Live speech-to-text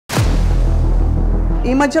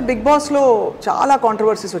ఈ మధ్య big boss లో చాలా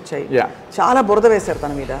కాంట్రవర్సీస్ వచ్చాయి, చాలా బురద వేశారు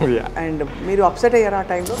తన మీద. అండ్ మీరు అప్సెట్ అయ్యారు ఆ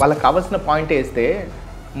టైంలో? వాళ్ళకి కావాల్సిన పాయింట్ వేస్తే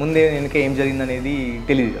ముందే వెనక ఏం జరిగింది అనేది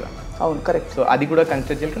తెలియదు కదా. అవును, కరెక్ట్. సో అది కూడా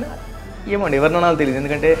కన్సిడర్ చేయాలి. ఏమండి ఎవరినో తెలియదు,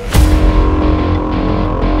 ఎందుకంటే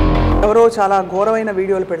ఎవరో చాలా ఘోరమైన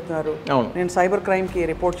వీడియోలు పెడుతున్నారు, నేను సైబర్ క్రైమ్ కి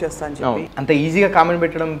రిపోర్ట్ చేస్తాను చెప్పి. అంత ఈజీగా కామెంట్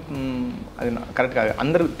పెట్టడం అది కరెక్ట్ కాదు.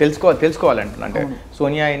 అందరూ తెలుసుకోవాలంటున్నా. అంటే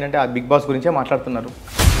సోనియా ఏంటంటే ఆ బిగ్ బాస్ గురించే మాట్లాడుతున్నారు.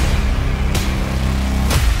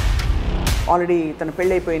 ఆల్రెడీ తన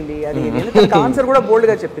పెళ్ళి అయిపోయింది, అది ఆన్సర్ కూడా బోల్డ్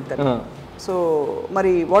గా చెప్పింది. సో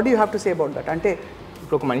మరి what you have to say about that? అంటే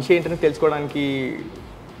ఇప్పుడు ఒక మనిషి ఏంటనే తెలుసుకోవడానికి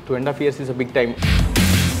 2.5 years is a big time.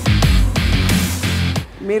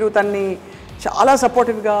 మీరు తన్ని చాలా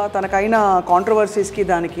సపోర్టివ్గా తనకైన కాంట్రవర్సీస్కి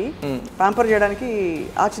దానికి ప్యాంపర్ చేయడానికి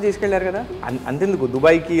ఆచి తీసుకెళ్లారు కదా. అంతెందుకు,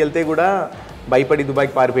 దుబాయ్కి వెళ్తే కూడా భయపడి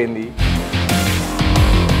దుబాయ్కి పారిపోయింది.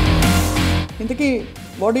 ఇంతకీ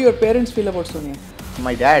what do your parents feel about Sonia?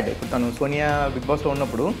 My dad ఇప్పుడు తను సోనియా బిగ్ బాస్లో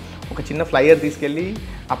ఉన్నప్పుడు ఒక చిన్న ఫ్లైయర్ తీసుకెళ్ళి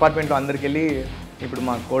అపార్ట్మెంట్లో అందరికి వెళ్ళి ఇప్పుడు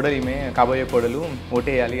మా కోడలు ఈమె కాబోయే కోడలు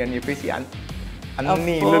ఓటేయాలి అని చెప్పేసి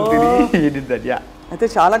అన్ని ఇల్లు తిరిగి. అయితే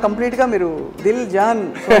చాలా కంప్లీట్గా మీరు దిల్ జాన్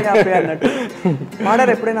సోనియా పే అన్నట్టు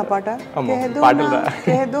పాడారు ఎప్పుడైనా పాట?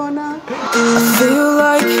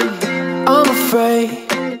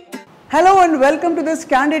 Hello and welcome to this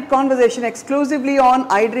candid conversation exclusively on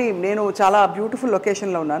iDream. నేను చాలా బ్యూటిఫుల్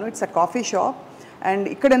లొకేషన్లో ఉన్నాను. It's a coffee shop. And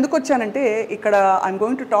ఇక్కడ ఎందుకు వచ్చానంటే ఇక్కడ I'm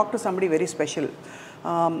going to talk to somebody very special.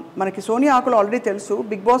 మనకి సోనియా ఆకుల ఆల్రెడీ తెలుసు,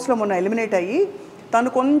 బిగ్ బాస్లో మొన్న ఎలిమినేట్ అయ్యి తను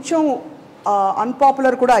కొంచెం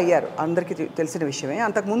అన్పాపులర్ కూడా అయ్యారు, అందరికీ తెలిసిన విషయమే.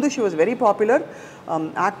 అంతకుముందు షీ వాజ్ వెరీ పాపులర్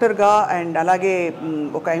యాక్టర్గా అండ్ అలాగే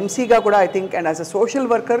ఒక ఎంసీగా కూడా I think, and as a social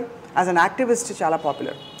worker, as an activist చాలా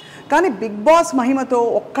పాపులర్. కానీ బిగ్ బాస్ మహిమతో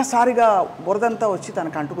ఒక్కసారిగా బురదంతా వచ్చి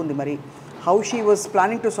తనకు అంటుకుంది. మరి how she was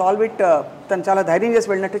planning to solve it, తను చాలా ధైర్యం చేసి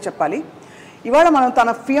వెళ్ళినట్టు చెప్పాలి. ఇవాళ మనం తన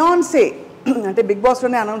ఫియాన్సే, అంటే బిగ్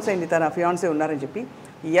బాస్లోనే అనౌన్స్ అయింది తన ఫియాన్సే ఉన్నారని చెప్పి,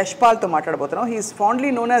 యష్పాల్తో మాట్లాడబోతున్నాం. He's fondly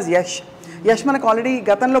known as Yash. Yash మనకు ఆల్రెడీ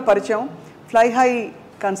గతంలో పరిచయం. ఫ్లై హై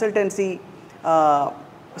కన్సల్టెన్సీ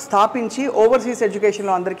స్థాపించి ఓవర్సీస్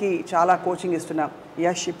ఎడ్యుకేషన్లో అందరికీ చాలా కోచింగ్ ఇస్తున్న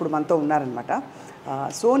యష్ ఇప్పుడు మనతో ఉన్నారనమాట.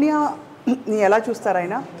 సోనియాని ఎలా చూస్తారు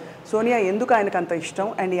ఆయన? సోనియా ఎందుకు ఆయనకు అంత ఇష్టం?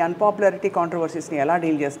 అండ్ ఈ అన్పాపులారిటీ కాంట్రవర్సీస్ని ఎలా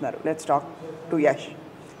డీల్ చేస్తున్నారు? Let's talk to Yash.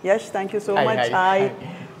 Yash, thank you so much. Hi.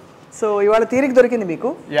 So ఇవాళ తీరిక దొరికింది మీకు.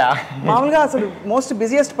 మామూలుగా అసలు most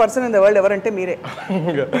busiest person in the world ఎవరంటే మీరే,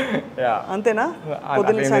 అంతేనా?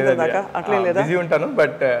 పొద్దున్న సాయంత్రం దాకా అట్లే లేదా? బిజీ ఉంటాను,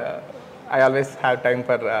 but I always have time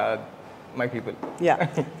for my people.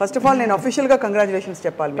 First of all నేను అఫీషియల్గా కంగ్రాచులేషన్స్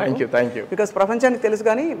చెప్పాలి. Thank you. బికాస్ ప్రపంచానికి తెలుసు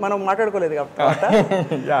కానీ మనం మాట్లాడుకోలేదు కాబట్టి.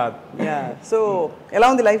 సో ఎలా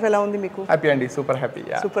ఉంది లైఫ్? ఎలా ఉంది మీకు? హ్యాపీ అండి, super happy.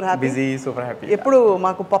 Super happy, busy, super happy. ఎప్పుడు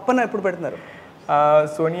మాకు పప్పన ఎప్పుడు పెడుతున్నారు?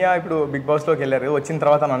 సోనియా ఇప్పుడు బిగ్ బాస్లోకి వెళ్ళారు. వచ్చిన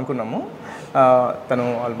తర్వాత అనుకున్నాము తను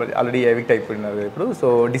ఆల్రెడీ ఎవిక్ట్ అయిపోయినారు ఇప్పుడు. సో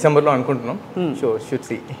డిసెంబర్లో అనుకుంటున్నాం. సో షుడ్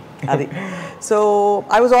సీ అది. So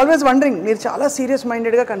I was always wondering, మీరు చాలా సీరియస్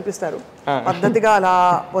మైండెడ్గా కనిపిస్తారు, పద్ధతిగా అలా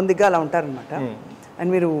పొందిగా అలా ఉంటారనమాట.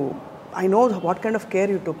 అండ్ మీరు I know what kind of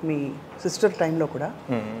care you took me sister టైంలో కూడా.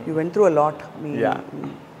 You went through a lot. మీ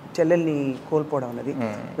చెల్లెల్ని కోల్పోవడం అన్నది.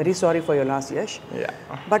 Very sorry for your loss Yash.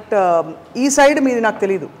 But ఈ సైడ్ మీది నాకు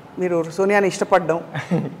తెలీదు, మీరు సోనియాని ఇష్టపడ్డం.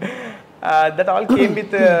 That all came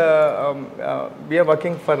with we are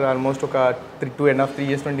working for almost ఒక 2.5-3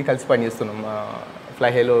 years నుండి కలిసి పనిచేస్తున్నాం.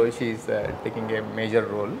 ఫ్లై హైలో she is taking a major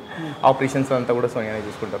role. Operations అంతా కూడా సోనియానే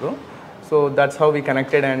చూసుకుంటారు. So that's how we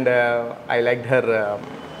connected and I liked her.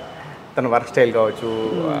 తన వర్క్ స్టైల్ కావచ్చు,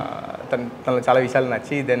 తనలో చాలా విషయాలు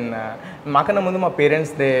నచ్చి. దెన్ మాకన్నా ముందు మా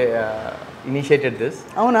పేరెంట్స్ దే ఇనిషియేటెడ్ దిస్.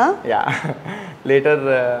 అవునా? యా. లేటర్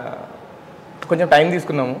కొంచెం టైం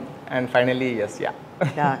తీసుకున్నాము and finally yes. Yeah.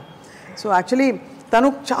 So actually తను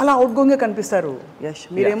చాలా అవుట్గోయింగ్గా కనిపిస్తారు యష్,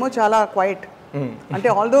 మీరేమో చాలా క్వైట్. అంటే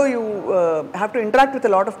although you have to interact with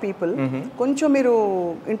lot of people, కొంచెం మీరు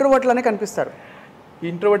ఇంట్రోవర్ట్ లానే కనిపిస్తారు.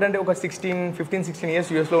 ఇంట్రోవర్ట్ అంటే ఒక 15-16 years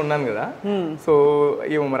యూఎస్లో ఉన్నాను కదా. సో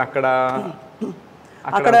ఏమో మరి అక్కడ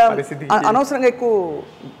అనవసరంగా ఎక్కువ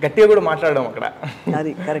గట్టిగా కూడా మాట్లాడడం అక్కడ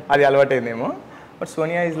అది కరెక్ట్, అది అలవాటైందేమో. బట్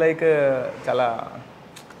సోనియా ఈజ్ లైక్ చాలా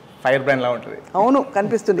ఫైర్ బ్రాండ్ లా ఉంటుంది. అవును,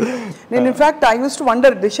 కనిపిస్తుంది. నేను in fact I use to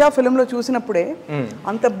wonder, దిశా ఫిల్మ్లో చూసినప్పుడే,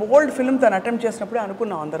 అంత బోల్డ్ ఫిల్మ్ తను అటెంప్ట్ చేసినప్పుడే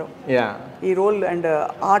అనుకున్నాం అందరం ఈ రోల్. అండ్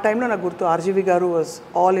ఆ టైంలో నాకు గుర్తు ఆర్జీవి గారు was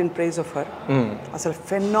all in praise of her. అసలు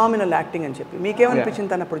ఫెనామినల్ యాక్టింగ్ అని చెప్పి. మీకేమనిపించింది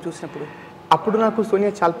తను అప్పుడు చూసినప్పుడు? అప్పుడు నాకు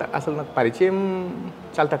సోనియా అసలు నాకు పరిచయం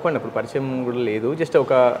చాలా తక్కువ అండి. అప్పుడు పరిచయం కూడా లేదు, జస్ట్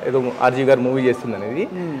ఒక ఏదో ఆర్జీవి గారు మూవీ చేస్తుంది అనేది.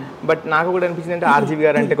 బట్ నాకు కూడా అనిపించింది అంటే ఆర్జీవి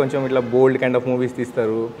గారు అంటే కొంచెం ఇట్లా బోల్డ్ కైండ్ ఆఫ్ మూవీస్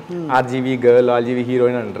తీస్తారు, ఆర్జీవి గర్ల్, ఆర్జీవి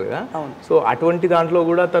హీరోయిన్ అంటారు కదా. సో అటువంటి దాంట్లో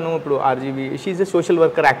కూడా తను ఇప్పుడు RGV she a social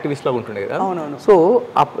worker activist లాగా ఉంటుండే కదా. సో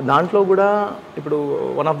దాంట్లో కూడా ఇప్పుడు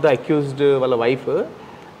వన్ ఆఫ్ ద అక్యూజ్డ్ వాళ్ళ వైఫ్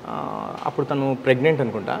అప్పుడు తను ప్రెగ్నెంట్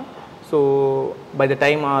అనుకుంటా. సో బై ద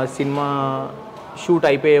టైమ్ ఆ సినిమా షూట్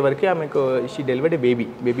అయిపోయే వరకు ఆమెకు షీ డెలివర్డ్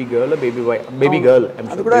బేబీ గర్ల్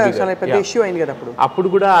అప్పుడు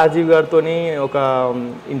కూడా ఆర్జీవి గారితో ఒక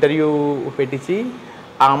ఇంటర్వ్యూ పెట్టించి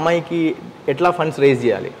ఆ అమ్మాయికి ఎట్లా ఫండ్స్ రేజ్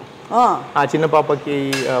చేయాలి, ఆ చిన్న పాపకి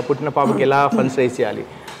పుట్టిన పాపకి ఎలా ఫండ్స్ రేజ్ చేయాలి.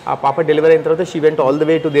 ఆ పాప డెలివరీ అయిన తర్వాత she went all the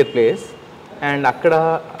way to their place and అక్కడ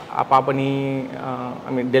ఆ పాపని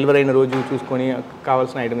ఐ మీన్ డెలివరీ అయిన రోజు చూసుకొని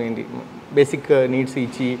కావాల్సిన ఐటమ్ ఏంటి బేసిక్ నీడ్స్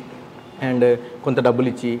ఇచ్చి అండ్ కొంత డబ్బులు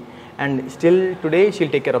ఇచ్చి and still today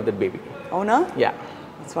she'll take care of that baby. అవునా? Yeah,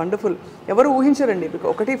 it's wonderful. ఎవరు ఊహించారండి?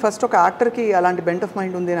 ఒకటి ఫస్ట్ ఒక యాక్టర్కి అలాంటి బెంట్ ఆఫ్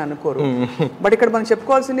మైండ్ ఉంది అని అనుకోరు. బట్ ఇక్కడ మనం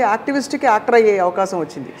చెప్పుకోవాల్సింది యాక్టివిస్ట్కి యాక్టర్ అయ్యే అవకాశం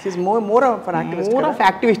వచ్చింది. షీఈ్ మోర్ ఆఫ్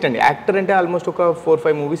యాక్టివిస్ట్ అండి. యాక్టర్ అంటే ఆల్మోస్ట్ ఒక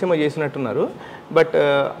 4-5 మూవీస్ ఏమో చేసినట్టున్నారు. బట్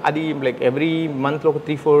అది లైక్ ఎవ్రీ మంత్లో ఒక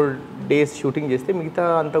 3-4 డేస్ షూటింగ్ చేస్తే మిగతా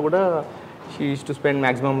అంతా కూడా she use to spend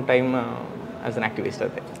maximum time as an activist.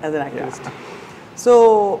 అదే యాజ్ అన్ యాక్టివిస్ట్. సో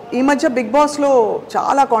ఈ మధ్య బిగ్ బాస్లో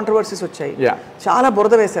చాలా కాంట్రవర్సీస్ వచ్చాయి, చాలా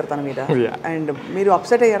బురద వేశారు తన మీద. అండ్ మీరు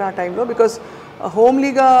అప్సెట్ అయ్యారు ఆ టైంలో? బికాస్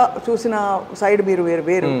హోమ్లీగా చూసిన సైడ్ మీరు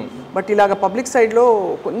వేరు, బట్ ఇలాగ పబ్లిక్ సైడ్లో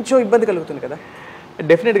కొంచెం ఇబ్బంది కలుగుతుంది కదా?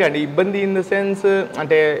 డెఫినెట్గా అండి. ఇబ్బంది ఇన్ ద సెన్స్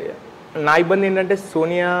అంటే నా ఇబ్బంది ఏంటంటే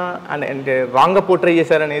సోనియా అంటే రాంగ్గా పోర్ట్రే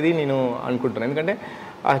చేశారనేది నేను అనుకుంటున్నాను. ఎందుకంటే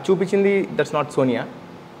చూపించింది that's not Sonia.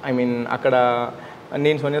 I mean అక్కడ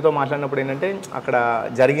నేను సోనియాతో మాట్లాడినప్పుడు ఏంటంటే అక్కడ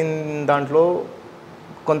జరిగిన దాంట్లో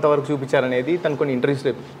కొంతవరకు చూపించారనేది తను కొన్ని ఇంటర్వ్యూస్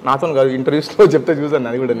నాతో కాదు ఇంటర్వ్యూస్లో చెప్తే చూసాను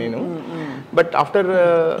అది కూడా నేను. బట్ ఆఫ్టర్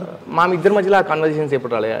మా ఇద్దరి మధ్యలో ఆ కన్వర్జేషన్స్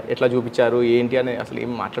ఎప్పుడు రాలే, ఎట్లా చూపించారు ఏంటి అని అసలు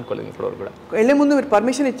ఏం మాట్లాడుకోలేదు ఇప్పటివరకు కూడా. వెళ్ళే ముందు మీరు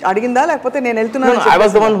పర్మిషన్ అడిగిందా లేకపోతే నేను వెళ్తున్నాను? I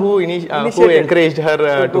was the one who encouraged her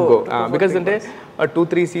to go. Because అంటే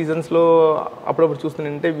 2-3 సీజన్స్లో అప్పుడప్పుడు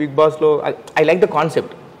చూస్తుంటే బిగ్ బాస్లో ఐ లైక్ ద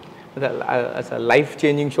కాన్సెప్ట్, అసలు లైఫ్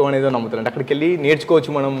చేంజింగ్ షో అనేది నమ్ముతాను. అక్కడికి వెళ్ళి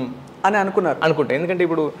నేర్చుకోవచ్చు మనం అని అనుకుంటా. ఎందుకంటే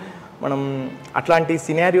ఇప్పుడు మనం అట్లాంటి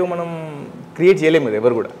సినారియో మనం క్రియేట్ చేయలేము కదా,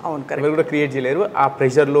 ఎవరు కూడా క్రియేట్ చేయలేరు. ఆ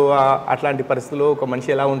ప్రెషర్లో అట్లాంటి పరిస్థితుల్లో ఒక మనిషి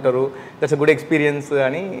ఎలా ఉంటారు, దట్స్ అ గుడ్ ఎక్స్పీరియన్స్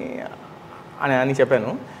అని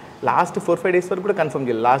చెప్పాను. లాస్ట్ 4-5 డేస్ వరకు కూడా కన్ఫర్మ్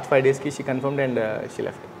చేయలేదు. లాస్ట్ 5 డేస్కి she confirmed and she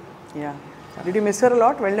left. Did you miss her a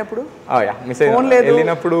lot వెళ్ళినప్పుడు? మిస్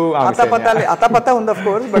వెళ్ళినప్పుడు అతపతా ఉంది ఆఫ్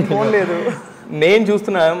కోర్స్, బట్ ఫోన్ లేదు. నేను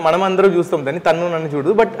చూస్తున్నా, మనం అందరూ చూస్తాం దాన్ని, తను నన్ను చూడు,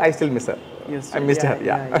 but I still miss her. I missed her.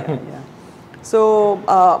 So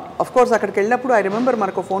of course అక్కడికి వెళ్ళినప్పుడు ఐ రిమెంబర్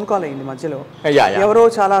మనకు ఫోన్ కాల్ అయింది మధ్యలో, ఎవరో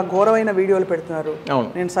చాలా ఘోరమైన వీడియోలు పెడుతున్నారు,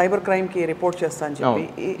 నేను సైబర్ క్రైమ్కి రిపోర్ట్ చేస్తాను చెప్పి.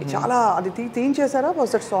 చాలా అది తీయించేసారా?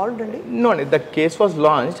 వాస్ దట్ సాల్వ్డ్ అండి? No, the case was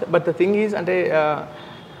launched, but the thing is అంటే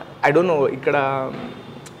ఐ డోంట్ నో, ఇక్కడ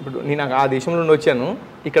ఇప్పుడు నేను ఆ దేశంలో నుండి వచ్చాను,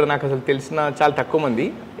 ఇక్కడ నాకు అసలు తెలిసిన చాలా తక్కువ మంది.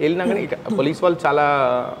 వెళ్ళినా కానీ పోలీస్ వాళ్ళు చాలా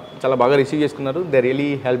చాలా బాగా రిసీవ్ చేసుకున్నారు. They really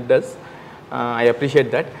helped us. I appreciate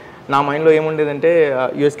that. నా మైండ్లో ఏముండేదంటే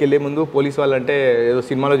యూఎస్కి వెళ్ళే ముందు పోలీస్ వాళ్ళు అంటే ఏదో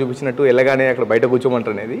సినిమాలో చూపించినట్టు వెళ్ళగానే అక్కడ బయట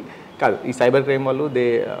కూర్చోమంటారు అనేది కాదు. ఈ సైబర్ క్రైమ్ వాళ్ళు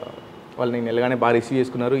వాళ్ళు నేను వెళ్ళగానే బాగా రిసీవ్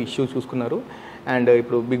చేసుకున్నారు, ఇష్యూ చూసుకున్నారు. అండ్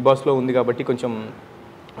ఇప్పుడు బిగ్ బాస్లో ఉంది కాబట్టి కొంచెం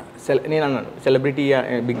నేను అన్నాను, సెలబ్రిటీ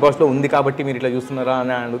బిగ్ బాస్లో ఉంది కాబట్టి మీరు ఇట్లా చూస్తున్నారా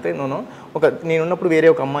అని అడిగితే నేనున్నప్పుడు వేరే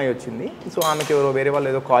ఒక అమ్మాయి వచ్చింది. సో ఆమెకి ఎవరో వేరే వాళ్ళు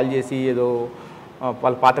ఏదో కాల్ చేసి ఏదో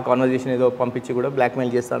వాళ్ళ పాత కాన్వర్జేషన్ ఏదో పంపించి కూడా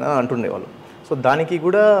బ్లాక్మెయిల్ చేస్తానని అంటుండేవాళ్ళు. సో దానికి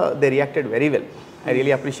కూడా they reacted very well. I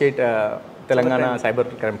really appreciate Telangana cyber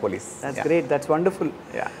crime police. That's great, that's wonderful.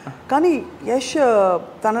 కానీ యష్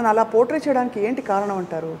తనను అలా పోర్ట్రే చేయడానికి ఏంటి కారణం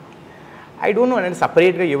అంటారు? I don't know. అంటే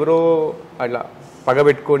సపరేట్గా ఎవరో అట్లా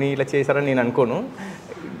పగబెట్టుకొని ఇట్లా చేశారని నేను అనుకోను.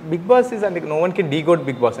 బిగ్ బాస్ ఈజ్ అంటే no one can decode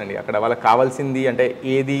big boss అండి. అక్కడ వాళ్ళకి కావాల్సింది అంటే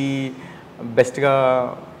ఏది బెస్ట్గా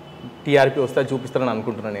టీఆర్పీ వస్తే చూపిస్తారని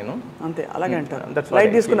అనుకుంటున్నాను నేను. అంతే, అలాగే అంటారు.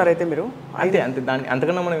 రైట్ తీసుకున్నారు అయితే మీరు. అంతే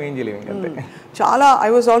అంతకన్నా మనం ఏం చేయలేము ఇంకంతే. చాలా ఐ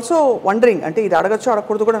వాజ్ ఆల్సో వండరింగ్, అంటే ఇది అడగచ్చు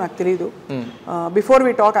అడగకూడదు కూడా నాకు తెలియదు. Before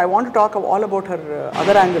we talk I want to talk all about her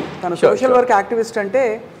other angle. తను సోషల్ వర్క్ యాక్టివిస్ట్ అంటే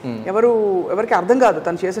ఎవరికి అర్థం కాదు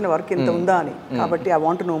తను చేసిన వర్క్ ఇంత ఉందా అని. కాబట్టి I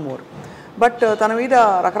want no more. But తన మీద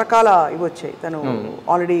రకరకాల ఇవి వచ్చాయి. తను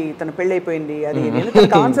ఆల్రెడీ తన పెళ్ళి అయిపోయింది, అది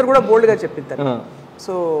తనకు ఆన్సర్ కూడా బోల్డ్గా చెప్పింది తను.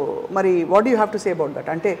 సో మరి what you have to say about that?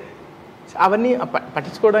 అంటే అవన్నీ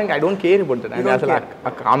పట్టించుకోవడానికి I don't care about that. అంటే అసలు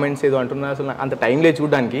ఆ కామెంట్స్ ఏదో అంటున్నా అసలు అంత టైం లేదు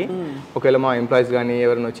చూడడానికి. ఒకవేళ మా ఎంప్లాయీస్ కానీ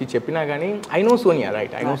ఎవరైనా వచ్చి చెప్పినా కానీ I know Sonia,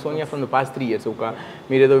 right? I know Sonia from the past 3 years.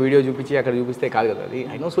 మీరు ఏదో వీడియో చూపించి అక్కడ చూపిస్తే కాదు కదా అది.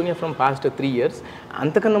 I know Sonia from past 3 years.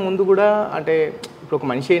 అంతకన్నా ముందు కూడా అంటే ఇప్పుడు ఒక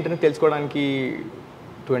మనిషి ఏంటని తెలుసుకోవడానికి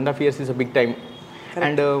 2.5 years is a big time.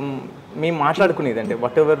 And మేము మాట్లాడుకునేది అంటే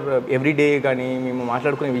వాట్ ఎవర్ ఎవ్రీ డే కానీ మేము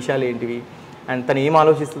మాట్లాడుకునే విషయాలు ఏంటివి అండ్ తను ఏం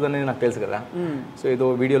ఆలోచిస్తుందనేది నాకు తెలుసు కదా. సో ఏదో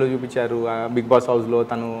వీడియోలో చూపించారు బిగ్ బాస్ హౌస్లో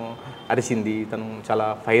తను అరిచింది, తను చాలా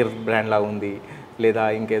ఫైర్ బ్రాండ్ లాగా ఉంది, లేదా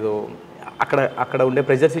ఇంకేదో అక్కడ ఉండే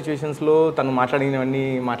ప్రెజర్ సిచ్యువేషన్స్లో తను మాట్లాడినవన్నీ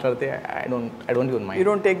మాట్లాడితే I don't Yoon mind. You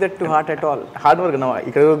don't take that to heart at all. Hard work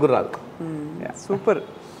ఇక్కడ కూడా రాదు. సూపర్.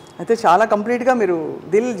 అయితే చాలా కంప్లీట్గా మీరు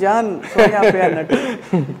దిల్ జాన్ సోనియా అన్నట్టు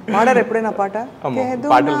పాడారు ఎప్పుడైనా పాట?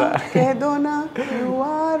 పాట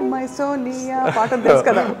తెలుసు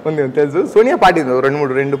కదా? ఉంది, తెలుసు. సోనియా పాడింది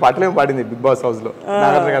రెండు పాటలు ఏమో పాడింది బిగ్ బాస్ హౌస్ లో.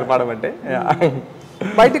 నాగార్జున గారు పాడమంటే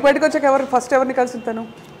బయటికి వచ్చాక ఎవరిని కలిసి తను?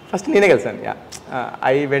 ఫస్ట్ నేనే కలిసాను.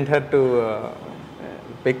 ఐ వెంట్ హర్ టు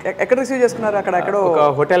ఎక్కడ రిసీవ్ చేసుకున్నారు? అక్కడ ఒక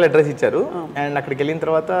హోటల్ అడ్రస్ ఇచ్చారు అండ్ అక్కడికి వెళ్ళిన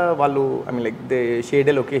తర్వాత వాళ్ళు I mean like they shade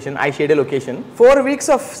A location, eye shade A location. 4 weeks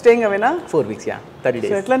of staying అవేనా? 4 weeks, 30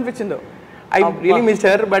 days. ఎట్లా అనిపించిందో? I really missed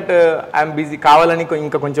her but I'm busy, కావాలని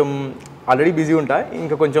ఇంకా కొంచెం ఆల్రెడీ బిజీ ఉంటా,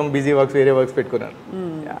 ఇంకా కొంచెం బిజీ వర్క్స్ వేరే వర్క్స్ పెట్టుకున్నాను.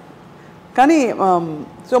 కానీ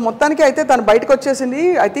సో మొత్తానికి అయితే తను బయటకు వచ్చేసింది.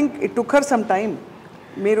 I think it took her some time.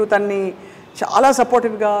 మీరు తన్ని చాలా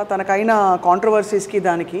సపోర్టివ్గా తనకైన కాంట్రవర్సీస్కి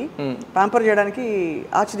దానికి ప్యాంపర్ చేయడానికి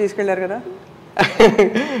ఆచి తీసుకెళ్లారు కదా?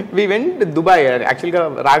 We went Dubai. యాక్చువల్గా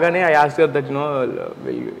రాగానే I asked her that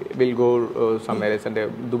will go somewhere else, అంటే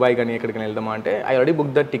దుబాయ్ కానీ ఎక్కడికైనా వెళ్దామా అంటే I already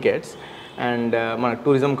book the tickets and మన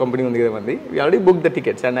టూరిజం కంపెనీ ఉంది కదా మంది, we already book the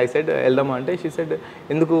tickets and I said వెళ్దామా అంటే షీ సెడ్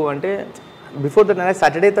ఎందుకు అంటే బిఫోర్ దట్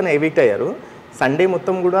సాటర్డే తను ఎవిక్ట్ అయ్యారు, సండే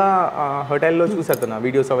మొత్తం కూడా హోటల్లో చూసారు, తన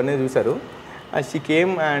వీడియోస్ అవన్నీ చూసారు. షీ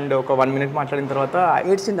కేమ్ అండ్ ఒక 1 minute మాట్లాడిన తర్వాత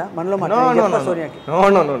ఏడ్చిందా మనలో?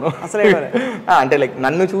 అసలు అంటే లైక్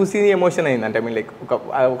నన్ను చూసి ఎమోషన్ అయింది. అంటే ఐ మీన్ లైక్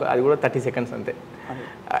అది కూడా 30 seconds అంతే,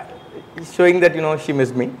 showing that she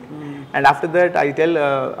miss me. And after that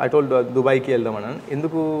I told దుబాయ్కి వెళ్దాం అన్నాను.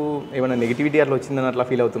 ఎందుకు ఏమైనా నెగిటివిటీ అట్లా వచ్చిందని అట్లా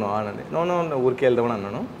ఫీల్ అవుతున్నావా అన్నది. నో ఊరికి వెళ్దామని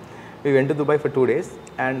అన్నాను. We went to Dubai for 2 days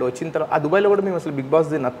and వచ్చిన తర్వాత ఆ దుబాయ్లో కూడా మేము అసలు big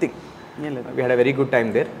boss the nothing. We had a very good time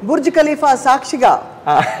there. Burj Khalifa సాక్షిగా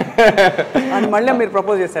అని మళ్ళీ మీరు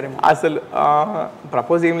ప్రపోజ్ చేశారేమో? అసలు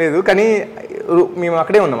ప్రపోజ్ ఏం లేదు, కానీ మేము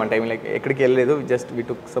అక్కడే ఉన్నామంట. ఐ మీన్ లైక్ ఎక్కడికి వెళ్ళలేదు, just we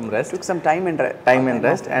took some and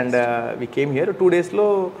rest and we came here. 2 daysలో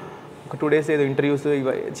ఒక 2 days ఏదో interviews,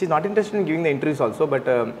 she is not interested in giving the interviews also. But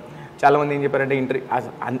చాలామంది ఏం చెప్పారంటే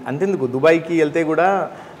అంతెందుకు దుబాయ్కి వెళ్తే కూడా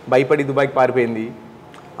భయపడి దుబాయ్కి పారిపోయింది.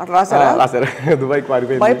 రాశారు దుబాయ్కి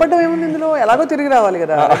పారిపోయింది. భయపడడం ఏముంది ఇందులో? ఎలాగో తిరిగి రావాలి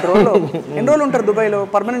కదా. ఎన్ని రోజులు ఉంటారు దుబాయ్లో?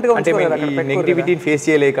 పర్మనెంట్ గా నెగిటివిటీని ఫేస్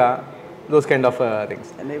చేయలేక those kind of things,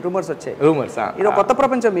 rumours వచ్చాయి. ఇది కొత్త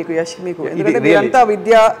ప్రపంచం మీకు, యష్ మీకు, ఎందుకంటే మీరంతా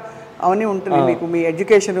విద్య అవన్నీ ఉంటుంది మీకు, మీ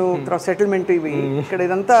ఎడ్యుకేషన్ తర్వాత సెటిల్మెంట్ ఇవి, ఇక్కడ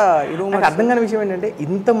ఇదంతా అర్థం కాని విషయం ఏంటంటే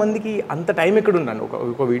ఇంతమందికి అంత టైం ఎక్కడ ఉన్నాను.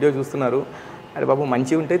 ఒక వీడియో చూస్తున్నారు, అరే బాబు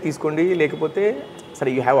మంచిగా ఉంటే తీసుకోండి, లేకపోతే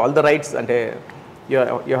సరే you have all the rights, అంటే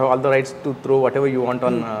you have all the rights to throw whatever you want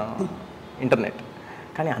on internet.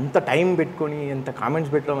 కానీ అంత టైం పెట్టుకొని ఎంత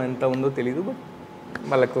కామెంట్స్ పెట్టడం ఎంత ఉందో తెలీదు. బట్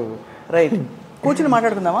వాళ్ళకు రైట్ కూర్చుని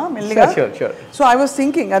మాట్లాడుకుందామా మెల్లిగా? Sure. So I was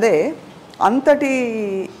thinking అదే అంతటి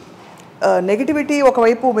నెగిటివిటీ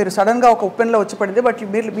ఒకవైపు మీరు సడన్గా ఒక ఓపెన్లో వచ్చి పడింది, బట్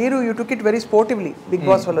మీరు you took it very sportively big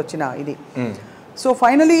boss వల్ల వచ్చిన ఇది. సో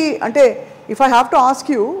ఫైనలీ అంటే if I have to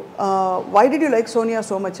ask you why did you like Sonia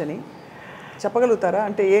so much అని చెప్పగలుగుతారా?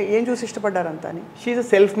 అంటే ఏం చూసి ఇష్టపడ్డారంతా అని? She is a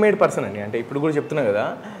self made person అండి. అంటే ఇప్పుడు కూడా చెప్తున్నా కదా.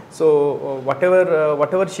 So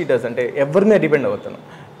what ever she does అంటే ఎవరి మీద డిపెండ్ అవుతాను.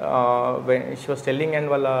 షీ వాస్ టెల్లింగ్ అండ్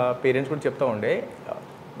వాళ్ళ పేరెంట్స్ కూడా చెప్తా ఉండే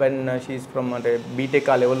వెన్ షీఈస్ ఫ్రమ్ అంటే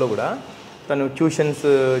బీటెక్ ఆ లెవెల్లో కూడా తను ట్యూషన్స్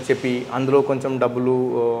చెప్పి అందులో కొంచెం డబ్బులు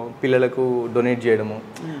పిల్లలకు డొనేట్ చేయడము.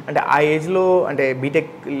 అంటే ఆ ఏజ్లో అంటే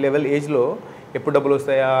బీటెక్ లెవెల్ ఏజ్లో ఎప్పుడు డబ్బులు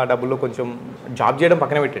వస్తాయా, ఆ డబ్బుల్లో కొంచెం జాబ్ చేయడం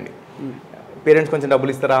పక్కన పెట్టండి, పేరెంట్స్ కొంచెం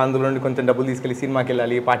డబ్బులు ఇస్తారా, అందులో నుండి కొంచెం డబ్బులు తీసుకెళ్ళి సినిమాకి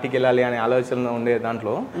వెళ్ళాలి, పార్టీకి వెళ్ళాలి అనే ఆలోచన ఉండే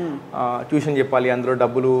దాంట్లో ట్యూషన్ చెప్పాలి, అందులో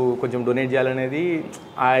డబ్బులు కొంచెం డొనేట్ చేయాలనేది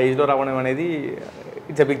ఆ ఏజ్లో రావడం అనేది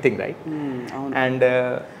it's a big thing, right? And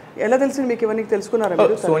ఎలా తెలిసింది మీకు? ఇవన్నీ తెలుసుకున్నారా?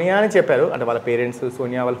 సోనియా అని చెప్పారు, అంటే వాళ్ళ పేరెంట్స్,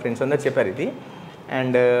 సోనియా వాళ్ళ ఫ్రెండ్స్ అందరూ చెప్పారు ఇది.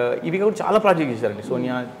 అండ్ ఇవి కూడా చాలా ప్రాజెక్ట్ చేశారండి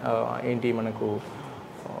సోనియా. ఏంటి మనకు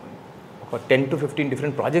ఒక 10 to 15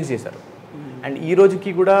 డిఫరెంట్ ప్రాజెక్ట్స్ చేశారు. అండ్ ఈ రోజుకి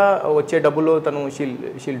కూడా వచ్చే డబ్బులో తను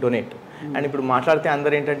షీల్ డొనేట్. అండ్ ఇప్పుడు మాట్లాడితే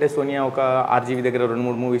అందరు ఏంటంటే సోనియా ఒక ఆర్జీవీ దగ్గర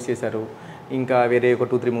 2-3 మూవీస్ చేశారు, ఇంకా వేరే ఒక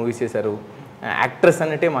 2-3 మూవీస్ చేశారు, యాక్ట్రెస్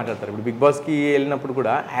అన్నట్టే మాట్లాడతారు. ఇప్పుడు బిగ్ బాస్కి వెళ్ళినప్పుడు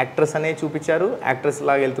కూడా యాక్ట్రెస్ అనే చూపించారు, యాక్ట్రెస్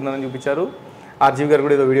లాగా వెళ్తున్నారని చూపించారు. ఆర్జీవీ గారు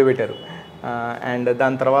కూడా ఏదో వీడియో పెట్టారు. అండ్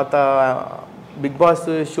దాని తర్వాత బిగ్ బాస్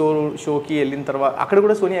షోకి వెళ్ళిన తర్వాత అక్కడ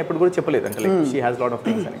కూడా సోనియా ఎప్పుడు కూడా చెప్పలేదు అంటే like she has lot of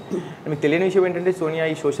things అని. మీకు తెలియని విషయం ఏంటంటే సోనియా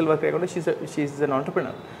ఈ సోషల్ వర్క్ కాకుండా షీఈస్ అన్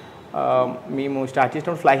ఆంటర్‌ప్రెన్యూర్. మేము స్టార్ట్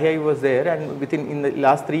చేసినప్పుడు fly high was there and with in the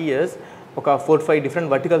last 3 years ఒక 4-5 డిఫరెంట్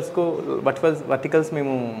వర్టికల్స్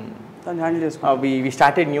మేము తను హ్యాండిల్ చేసుకుంటారు. we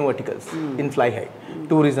started new verticals in Fly High.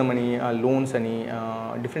 Tourism అని loans అని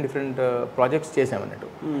different projects చేసామన్నట్టు.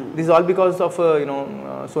 This is all because of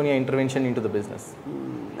Sonia intervention into the business.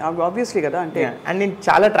 Obviously కదా, అంటే and నేను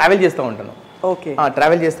చాలా ట్రావెల్ చేస్తూ ఉంటాను. ఓకే,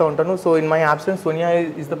 ట్రావెల్ చేస్తూ ఉంటాను. So in my absence Sonia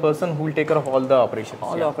is the person who will take care of all the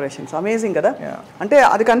operations. Amazing కదా, అంటే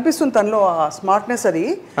అది కనిపిస్తుంది తనలో ఆ స్మార్ట్నెస్ అది.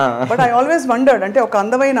 బట్ ఐ ఆల్వేస్ వండర్డ్, అంటే ఒక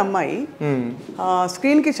అందమైన అమ్మాయి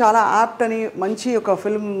స్క్రీన్ కి చాలా యాప్ట్ అని మంచి ఒక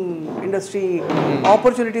ఫిల్మ్ ఇండస్ట్రీ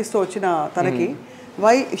ఆపర్చునిటీస్ తో వచ్చిన తనకి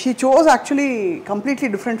why she chose actually completely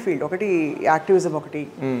different field. ఒకటి యాక్టివిజం, ఒకటి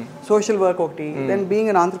సోషల్ వర్క్, ఒకటి then being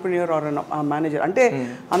an entrepreneur R manager. అంటే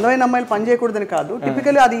అందమైన అమ్మాయిలు పని చేయకూడదని కాదు,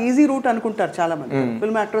 టిపికల్లీ అది ఈజీ రూట్ అనుకుంటారు చాలా మంది.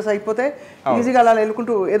 ఫిల్మ్ యాక్టర్స్ అయిపోతే ఈజీగా అలా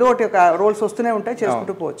వెళ్ళుకుంటూ ఏదో ఒకటి ఒక రోల్స్ వస్తూనే ఉంటాయి,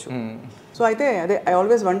 చేసుకుంటూ పోవచ్చు. సో అయితే అదే I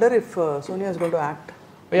always wonder if Sonia is going to act.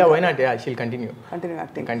 Yeah, why not? Yeah, she'll continue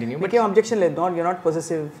acting. But ఏం అబ్జెక్షన్ లేదు, you're not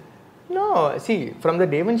possessive. No, see, from the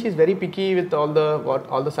day when she's very picky with all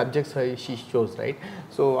the subjects she chose, right?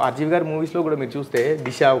 So RGV గారి మూవీస్లో కూడా మీరు చూస్తే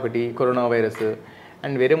దిశ ఒకటి, corona virus,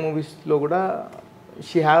 and వేరే మూవీస్లో కూడా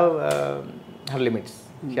she have her limits,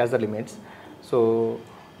 she has the limits. So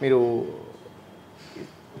మీరు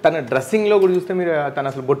తన డ్రెస్సింగ్లో కూడా చూస్తే మీరు తను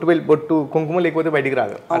అసలు బొట్టు కుంకుమ లేకపోతే బయటికి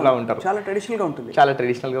రాదు, అలా ఉంటారు. చాలా ట్రెడిషనల్గా ఉంటుంది, చాలా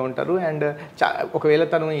ట్రెడిషనల్గా ఉంటారు. అండ్ ఒకవేళ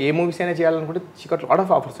తను ఏ మూవీస్ అయినా చేయాలనుకుంటే she got lot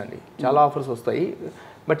of offers అండి, చాలా ఆఫర్స్ వస్తాయి.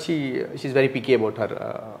 But she is very picky about her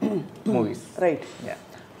movies. Right.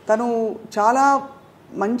 తను చాలా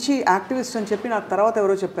మంచి యాక్టివిస్ట్ అని చెప్పి నాకు తర్వాత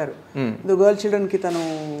ఎవరో చెప్పారు. గర్ల్ చిల్డ్రన్కి తను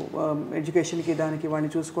ఎడ్యుకేషన్కి దానికి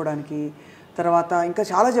వాడిని చూసుకోవడానికి తర్వాత ఇంకా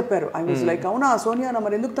చాలా చెప్పారు. ఐ వాజ్ లైక్ అవునా సోనియా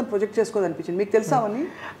మరి ఎందుకు తను ప్రొజెక్ట్ చేసుకోదనిపించింది. మీకు తెలుసా అవన్నీ?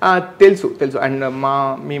 తెలుసు. అండ్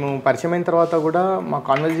మేము పరిచయం అయిన తర్వాత కూడా మా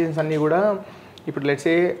కాన్వర్జేషన్స్ అన్నీ కూడా ఇప్పుడు లెట్స్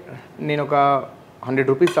సే నేను ఒక 100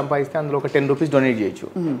 రూపీస్ సంపాదిస్తే అందులో ఒక 10 రూపీస్ డొనేట్ చేయొచ్చు.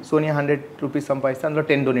 సోనియా 100 రూపీస్ సంపాదిస్తే అందులో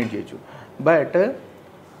 10 డొనేట్ చేయొచ్చు. బట్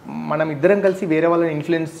మనం ఇద్దరం కలిసి వేరే వాళ్ళని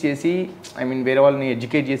ఇన్ఫ్లుయెన్స్ చేసి, ఐ మీన్ వేరే వాళ్ళని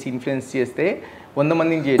ఎడ్యుకేట్ చేసి ఇన్ఫ్లుయెన్స్ చేస్తే 100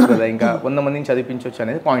 మందిని చేయొచ్చు కదా, ఇంకా 100 మందిని చదివించవచ్చు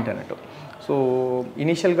అనేది పాయింట్ అన్నట్టు. సో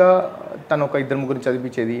ఇనీషియల్గా తను ఒక 2-3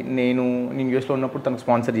 చదివించేది, నేను యూఎస్లో ఉన్నప్పుడు తనకు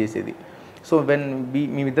స్పాన్సర్ చేసేది. సో వెన్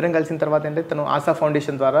మేమిద్దరం కలిసిన తర్వాత అంటే తను ఆశా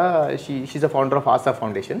ఫౌండేషన్ ద్వారా she the founder of ASHA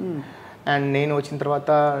foundation. And నేను వచ్చిన తర్వాత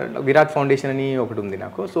విరాట్ ఫౌండేషన్ అని ఒకటి ఉంది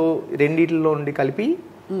నాకు. సో రెండిట్లో నుండి కలిపి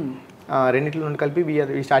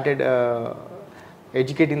we started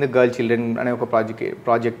educating the girl children అనే ఒక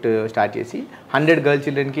ప్రాజెక్ట్ స్టార్ట్ చేసి 100 గర్ల్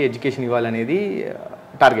చిల్డ్రన్కి ఎడ్యుకేషన్ ఇవ్వాలనేది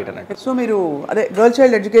టార్గెట్ అన్నట్టు. సో మీరు అదే girl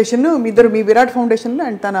child education me Virat foundation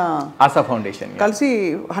and తన ఆశా ఫౌండేషన్ కలిసి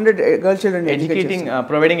 100 girl children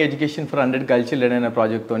providing education for 100 girl children అనే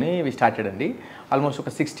ప్రాజెక్ట్తోని వి స్టార్టెడ్ అండి. ఆల్మోస్ట్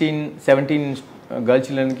ఒక 16-17 గర్ల్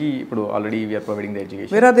చిల్డ్రన్కి ఇప్పుడు already we are providing the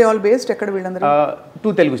education. Where are they all based? ఎక్కడ వీళ్ళందరూ?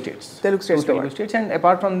 2 Telugu states. And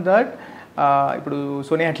apart from that ఇప్పుడు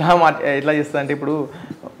సోనియా ఎట్లా చేస్తుందంటే ఇప్పుడు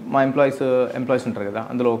మా ఎంప్లాయీస్ ఉంటారు కదా,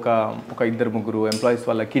 అందులో ఒక 2-3 ఎంప్లాయీస్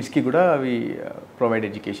వాళ్ళ కిడ్స్కి కూడా అవి ప్రొవైడ్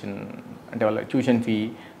ఎడ్యుకేషన్, అంటే వాళ్ళ tuition fee,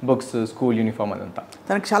 books, school uniform అదంతా.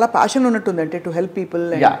 తనకు చాలా ప్యాషన్ ఉన్నట్టుంది అంటే టు హెల్ప్ పీపుల్.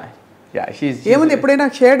 ఏముంది ఎప్పుడైనా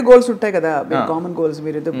షేర్డ్ గోల్స్ ఉంటాయి కదా, కామన్ గోల్స్.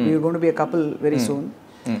 మీరు going to be a couple very soon.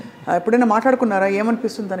 ఎప్పుడైనా మాట్లాడుకున్నారా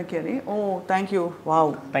ఏమనిపిస్తుంది తనకి అని? ఓ thank you,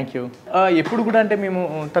 wow thank you. ఎప్పుడు కూడా అంటే మేము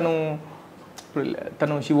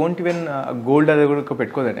తను షీ వోంట్ ఈవెన్ గోల్డ్ అది కూడా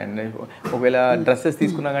పెట్టుకోదండి. అండ్ ఒకవేళ డ్రెస్సెస్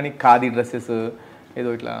తీసుకున్నా కానీ ఖాదీ డ్రెస్సెస్ ఏదో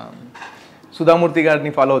ఇట్లా సుధామూర్తి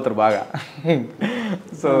గారిని ఫాలో అవుతారు బాగా.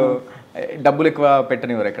 సో డబ్బులు ఎక్కువ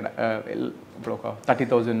పెట్టనివ్వరు ఎక్కడ. ఇప్పుడు ఒక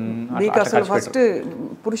 30,000. అసలు ఫస్ట్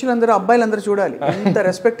పురుషులందరూ అబ్బాయిలందరూ చూడాలి ఎంత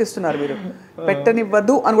రెస్పెక్ట్ ఇస్తున్నారు మీరు.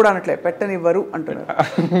 పెట్టనివ్వద్దు అని కూడా అనట్లే, పెట్టనివ్వరు అంటున్నారు.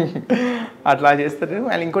 అట్లా చేస్తారు.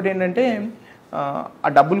 అండ్ ఇంకోటి ఏంటంటే ఆ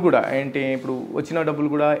డబ్బులు కూడా ఏంటి, ఇప్పుడు వచ్చిన డబ్బులు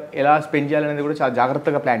కూడా ఎలా స్పెండ్ చేయాలనేది కూడా చాలా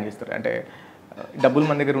జాగ్రత్తగా ప్లాన్ చేస్తారు. అంటే డబ్బులు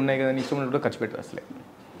మన దగ్గర ఉన్నాయి కదా, ఇష్టం కూడా ఖర్చు పెట్టారు అసలే.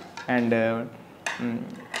 అండ్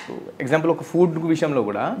ఎగ్జాంపుల్ ఒక ఫుడ్ విషయంలో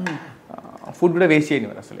కూడా ఫుడ్ కూడా వేస్ట్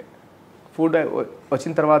చేయనివ్వరు అసలే. ఫుడ్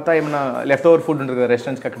వచ్చిన తర్వాత ఏమైనా లెఫ్ట్ ఓవర్ ఫుడ్ ఉంటుంది కదా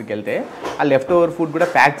రెస్టారెంట్స్కి, అక్కడికి వెళ్తే ఆ లెఫ్ట్ ఓవర్ ఫుడ్ కూడా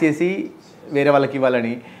ప్యాక్ చేసి వేరే వాళ్ళకి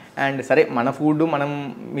ఇవ్వాలని. అండ్ సరే మన ఫుడ్ మనం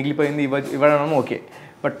మిగిలిపోయింది ఇవ్వడం ఓకే,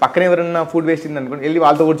 బట్ పక్కన ఎవరైనా ఫుడ్ వేస్ట్ అయింది అనుకోండి వెళ్ళి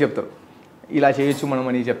వాళ్ళతో కూడా చెప్తారు ఇలా చేయొచ్చు మనం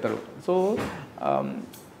అని చెప్తారు. సో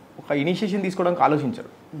ఒక ఇనిషియేషన్ తీసుకోవడానికి ఆలోచించరు,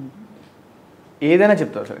 ఏదైనా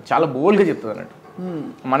చెప్తారు సరే, చాలా బోల్డ్గా చెప్తారు అన్నట్టు.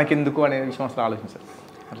 మనకెందుకు అనే విషయం అసలు ఆలోచించారు.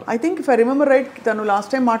 I think if I remember right, తను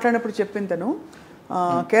లాస్ట్ టైం మాట్లాడినప్పుడు చెప్పింది తను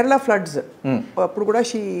కేరళ ఫ్లడ్స్ అప్పుడు కూడా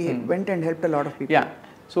she went and helped a lot of people.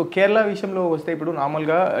 So Kerala విషయంలో వస్తే ఇప్పుడు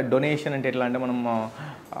నార్మల్గా డొనేషన్ అంటే ఎట్లా అంటే మనం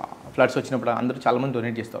ఫ్లడ్స్ వచ్చినప్పుడు అందరూ చాలామంది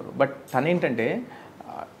డొనేట్ చేస్తారు. బట్ తను ఏంటంటే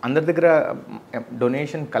అందరి దగ్గర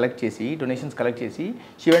డొనేషన్స్ కలెక్ట్ చేసి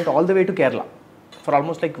she went all the way to Kerala for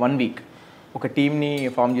almost like 1 week. ఒక టీమ్ని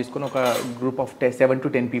ఫామ్ చేసుకుని ఒక group of 7 to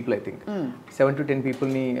 10 people I think 7 to 10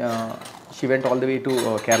 peopleని she went all the way to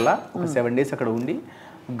Kerala ఒక 7 days అక్కడ ఉండి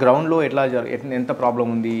గ్రౌండ్లో ఎంత ప్రాబ్లం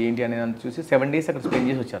ఉంది ఏంటి అనేది చూసి 7 days అక్కడ స్పెండ్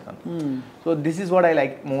చేసి వచ్చారు తను. So this is what I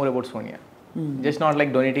like more about Sonia. Just not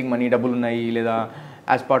like donating money, డబ్బులు ఉన్నాయి లేదా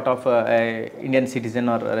as part of Indian citizen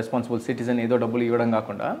are responsible citizen ఏదో డబ్బులు ఇవ్వడం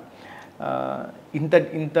కాకుండా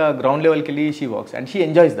ఇంత గ్రౌండ్ లెవెల్కి వెళ్ళి she works and she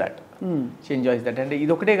enjoys that. అంటే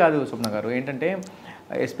ఇది ఒకటే కాదు స్వప్న గారు, ఏంటంటే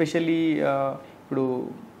ఎస్పెషల్లీ ఇప్పుడు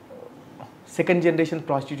సెకండ్ జనరేషన్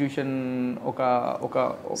ప్రాస్టిట్యూషన్ ఒక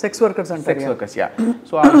సెక్స్ వర్కర్స్ యా.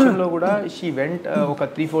 సో ఆ విషయంలో కూడా షీ వెంట్ ఒక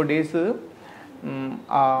 3-4 days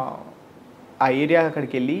ఆ ఏరియా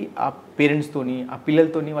అక్కడికి వెళ్ళి ఆ పేరెంట్స్తోని ఆ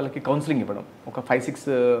పిల్లలతోని వాళ్ళకి కౌన్సిలింగ్ ఇవ్వడం. ఒక 5-6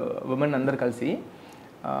 women అందరు కలిసి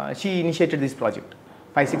she initiated this project.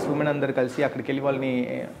 5-6 women అందరు కలిసి అక్కడికి వెళ్ళి వాళ్ళని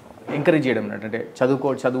ఎంకరేజ్ చేయడం అన్నట్టు. అంటే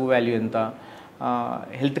చదువు వాల్యూ ఎంత,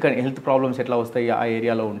 హెల్త్ ప్రాబ్లమ్స్ ఎట్లా వస్తాయి ఆ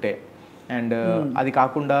ఏరియాలో ఉంటే, అండ్ అది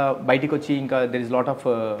కాకుండా బయటికి వచ్చి ఇంకా there is lot of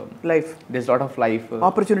life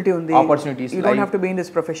opportunities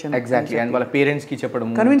exactly. And వాళ్ళ పేరెంట్స్కి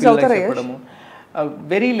చెప్పడము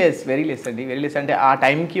వెరీ లెస్ అంటే ఆ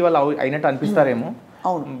టైంకి వాళ్ళు అయినట్టు అనిపిస్తారేమో,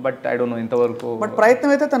 బట్ ఐ డోంట్ నో ఎంతవరకు. బట్ ప్రయత్నం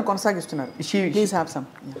అయితే తను కొనసాగిస్తున్నారు.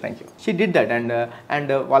 Thank you. She did that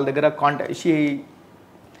and వాళ్ళ దగ్గర contact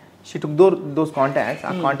she took those contacts.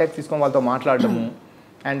 ఆ కాంటాక్ట్స్ తీసుకొని వాళ్ళతో మాట్లాడడము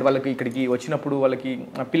అండ్ వాళ్ళకి ఇక్కడికి వచ్చినప్పుడు వాళ్ళకి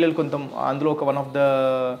పిల్లలు అందులో ఒక వన్ ఆఫ్ ద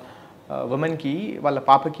ఉమెన్కి వాళ్ళ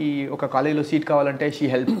పాపకి ఒక కాలేజీలో సీట్ కావాలంటే షీ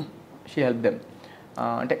హెల్ప్ దెమ్.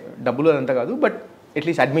 అంటే డబ్బులు అదంతా కాదు, బట్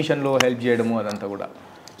అట్లీస్ట్ అడ్మిషన్లో హెల్ప్ చేయడము అదంతా కూడా.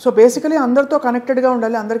 సో బేసికలీ అందరితో కనెక్టెడ్గా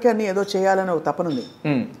ఉండాలి, అందరికీ అన్ని ఏదో చేయాలని ఒక తపనుంది.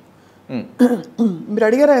 మీరు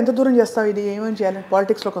అడిగారా ఎంత దూరం చేస్తావు ఇది, ఏమేమి చేయాలి,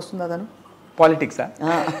 పాలిటిక్స్లోకి వస్తుందా తను?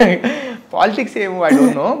 పాలిటిక్స్ ఏమో I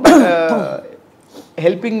don't know, but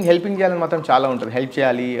helping చేయాలని మాత్రం చాలా ఉంటుంది, హెల్ప్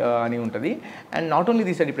చేయాలి అని ఉంటుంది. అండ్ నాట్ ఓన్లీ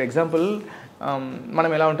దిస్ అండి, ఇప్పుడు ఎగ్జాంపుల్ మనం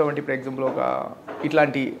ఎలా ఉంటామంటే ఇప్పుడు ఎగ్జాంపుల్ ఒక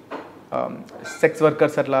ఇట్లాంటి సెక్స్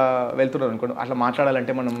వర్కర్స్ అట్లా వెళ్తున్నారు అనుకోండి, అట్లా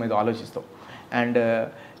మాట్లాడాలంటే మనం ఏదో ఆలోచిస్తాం. అండ్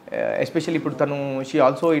ఎస్పెషల్లీ ఇప్పుడు తను she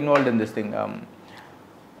also involved in this thing,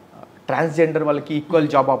 transgender వాళ్ళకి ఈక్వల్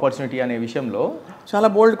జాబ్ ఆపర్చునిటీ అనే విషయంలో చాలా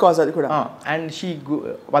బోల్డ్ కాజ్ అది కూడా. అండ్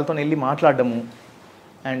వాళ్ళతో వెళ్ళి మాట్లాడడము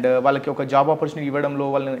అండ్ వాళ్ళకి ఒక జాబ్ ఆపర్చునిటీ ఇవ్వడంలో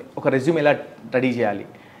వాళ్ళని ఒక రెజ్యూమ్ ఎలా రెడీ చేయాలి,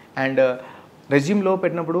 అండ్ రెజ్యూమ్లో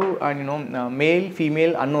పెట్టినప్పుడు మేల్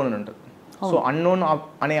ఫీమేల్ అన్నోన్ అని ఉంటుంది. సో అన్నోన్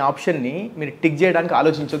అనే ఆప్షన్ని మీరు టిక్ చేయడానికి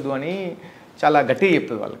ఆలోచించొద్దు అని చాలా గట్టిగా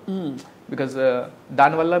చెప్తుంది వాళ్ళకి. బికాజ్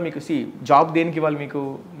దానివల్ల మీకు జాబ్ దేనికి ఇవ్వాలి, మీకు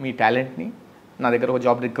మీ టాలెంట్ని, నా దగ్గర ఒక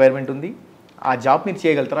జాబ్ రిక్వైర్మెంట్ ఉంది, ఆ జాబ్ మీరు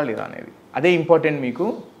చేయగలుగుతారా లేదా అనేది, అదే ఇంపార్టెంట్ మీకు,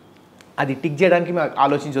 అది టిక్ చేయడానికి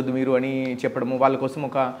ఆలోచించొద్దు మీరు అని చెప్పడము. వాళ్ళ కోసం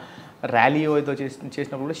ఒక ర్యాలీ ఏదో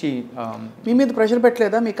చేసినప్పుడు మీ మీద ప్రెషర్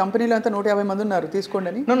పెట్టలేదా, మీ కంపెనీలో అంతా 150 మంది ఉన్నారు తీసుకోండి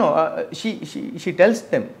అని? నో షీ టెల్స్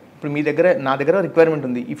దెమ్, ఇప్పుడు నా దగ్గర రిక్వైర్మెంట్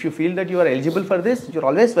ఉంది, if you feel that you are eligible for this you're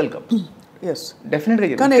always welcome. Yes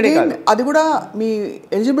డెఫినెట్గా. కానీ అది కూడా మీ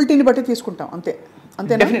ఎలిజిబిలిటీని బట్టి తీసుకుంటాం అంతే.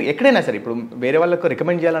 డెఫినెట్ ఎక్కడైనా సరే ఇప్పుడు వేరే వాళ్ళకు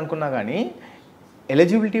రికమెండ్ చేయాలనుకున్నా కానీ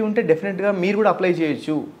ఎలిజిబిలిటీ ఉంటే డెఫినెట్గా మీరు కూడా అప్లై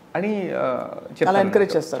చేయొచ్చు అని చాలా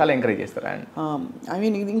ఎంకరేజ్ చేస్తారు. అండ్ ఐ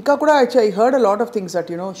మీన్ ఇంకా కూడా I heard a lot of things that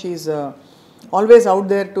she's always out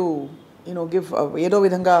there to give, ఏదో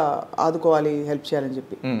విధంగా ఆదుకోవాలి, హెల్ప్ చేయాలని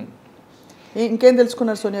చెప్పి. ఇంకేం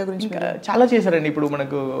తెలుసుకున్నారు సోనియా గురించి? చాలా చేశారండి. ఇప్పుడు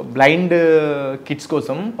మనకు బ్లైండ్ కిడ్స్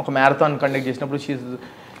కోసం ఒక మ్యారథాన్ కండక్ట్ చేసినప్పుడు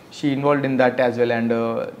she involved in that as well. And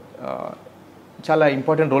చాలా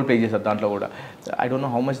ఇంపార్టెంట్ రోల్ ప్లే చేశారు దాంట్లో కూడా. I don't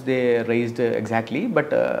know how much they raised exactly,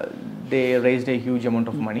 but they raised a huge amount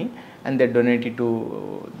of money and they donated to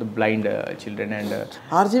the blind children. And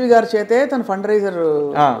RGV గారి చేతే తన fund raiser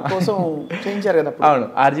కోసం చేయించారు కదా. అవును,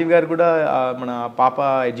 ఆర్జీవి గారు కూడా మన పాప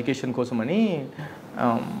ఎడ్యుకేషన్ కోసం అని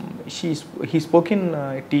he spoke in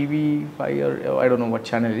TV5 or I don't know what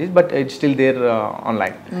channel it is, but it's still there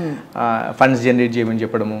online. Funds generate చేయమని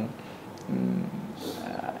చెప్పడము,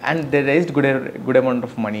 and they raised good amount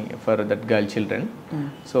of money for that girl children.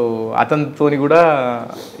 So అతనితోని కూడా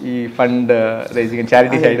ఈ fund raising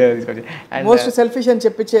charity side తీసుకొచ్చి most selfish అని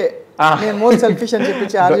చెప్పించే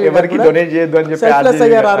ఎవరికి donate చేయొద్దు అని చెప్పి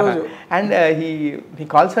and he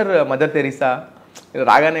calls her mother Teresa.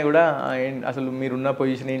 రాగానే కూడా అసలు మీరున్న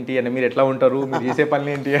పొజిషన్ ఏంటి అని, మీరు ఎట్లా ఉంటారు, మీరు చేసే పనులు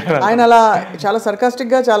ఏంటి, ఆయన అలా చాలా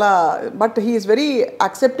సర్కాస్టిక్గా చాలా, but he is very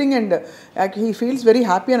accepting and he feels very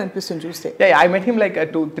happy అని అనిపిస్తుంది చూస్తే. I met him like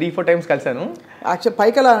 2-3-4 times కలిసాను. Actual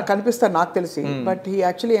పైకి అలా కనిపిస్తారు నాకు తెలిసి, but he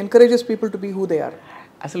actually encourages people to be who they are.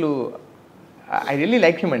 అసలు ఐ రియల్లీ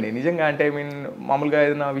లైక్ హిమ్ అండి నిజంగా. అంటే ఐ మీన్ మామూలుగా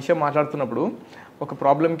ఏదైనా విషయం మాట్లాడుతున్నప్పుడు ఒక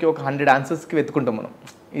ప్రాబ్లమ్కి ఒక 100 answersకి వెతుకుంటాం మనం,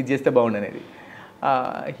 ఇది చేస్తే బాగుండు అనేది.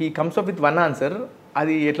 He comes up with 1 answer.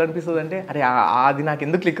 అది ఎట్లా అనిపిస్తుంది అంటే, అరే అది నాకు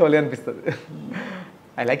ఎందుకు క్లిక్ అవ్వాలి అనిపిస్తుంది.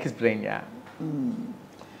 I like his brain. Yeah,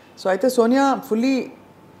 so అయితే Sonia fully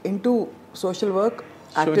into social work,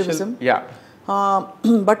 activism.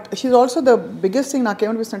 But she also the biggest thing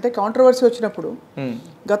నాకేమనిపిస్తుంది అంటే కాంట్రవర్సీ వచ్చినప్పుడు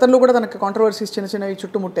గతంలో కూడా తనకి కాంట్రవర్సీస్ చిన్న చిన్నవి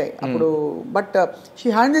చుట్టుముట్టాయి అప్పుడు, but she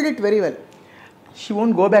handled it very well. She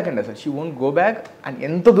won't go back అండి అసలు, she won't go back and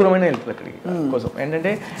ఎంత దూరమైనా వెళ్తుంది అక్కడికి కోసం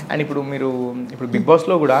ఏంటంటే. అండ్ ఇప్పుడు బిగ్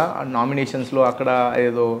బాస్లో కూడా నామినేషన్స్లో అక్కడ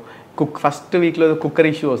ఏదో ఫస్ట్ వీక్లో కుక్కర్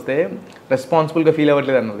ఇష్యూ వస్తే రెస్పాన్సిబుల్గా ఫీల్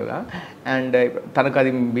అవ్వట్లేదు అన్నారు కదా. అండ్ తనకు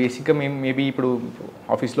అది బేసిక్గా మేబీ ఇప్పుడు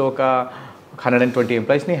ఆఫీస్లో ఒక 120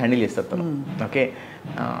 ఎంప్లాయీస్ని హ్యాండిల్ చేస్తారు తను. ఓకే,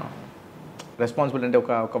 రెస్పాన్సిబుల్ అంటే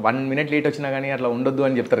ఒక 1 minute లేట్ వచ్చినా కానీ అట్లా ఉండొద్దు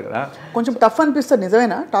అని చెప్తారు కదా. కొంచెం టఫ్ అనిపిస్తుంది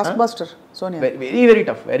నిజమేనా task master Sonia?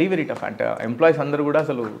 Very tough అంటే ఎంప్లాయీస్ అందరూ కూడా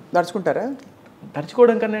అసలు దర్చుకుంటారా?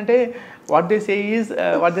 దర్చుకోవడం కన్నా అంటే వాట్ దే సే ఈజ్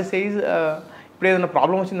ఇప్పుడు ఏదైనా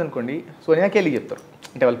ప్రాబ్లం వచ్చింది అనుకోండి సోనియాకి వెళ్ళి చెప్తారు,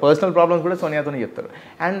 అంటే వాళ్ళ పర్సనల్ ప్రాబ్లమ్స్ కూడా సోనియాతోనే చెప్తారు.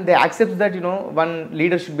 And they accept that one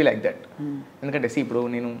leader should be like that. ఎందుకంటే ఇప్పుడు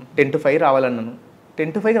నేను 10 to 5 రావాలన్నాను,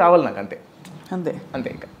 10 to 5 రావాలి నాకు అంతే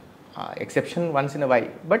ఇంకా exception once in a why.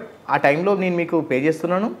 But ఆ టైంలో నేను మీకు పే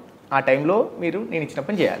చేస్తున్నాను, ఆ టైంలో మీరు నేను ఇచ్చిన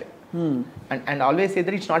పని చేయాలి. And always say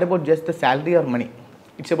that it's not about just the salary are money,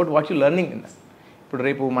 it's about what you learning in that. ఇప్పుడు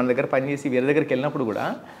రేపు మన దగ్గర పని చేసి వేరే దగ్గరికి వెళ్ళినప్పుడు కూడా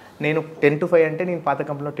నేను 10 to 5 అంటే నేను పాత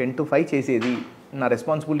కంపెనీలో 10 to 5 చేసేది, నా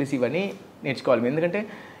రెస్పాన్సిబిలిటీస్ ఇవన్నీ నేర్చుకోవాలి. ఎందుకంటే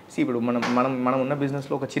ఇప్పుడు మనం ఉన్న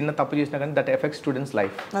బిజినెస్లో ఒక చిన్న తప్పు చేసినా కానీ దట్ ఎఫెక్ట్స్ స్టూడెంట్స్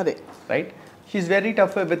లైఫ్. అదే right. She is very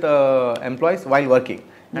tough with employees while working.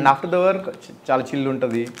 And after the work చాలా చిల్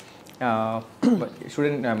ఉంటుంది.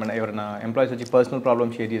 స్టూడెంట్ ఎవరైనా ఎంప్లాయీస్ వచ్చి పర్సనల్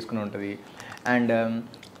ప్రాబ్లమ్ షేర్ చేసుకుని ఉంటుంది. అండ్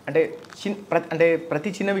అంటే ప్రతి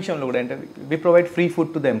చిన్న విషయంలో కూడా అంటే we provide free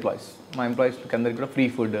food to the employees. మా ఎంప్లాయీస్కి అందరికి కూడా ఫ్రీ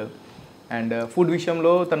ఫుడ్. అండ్ ఫుడ్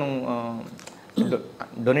విషయంలో తను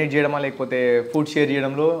డొనేట్ చేయడమా లేకపోతే ఫుడ్ షేర్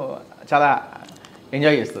చేయడంలో చాలా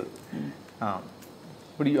ఎంజాయ్ చేస్తుంది.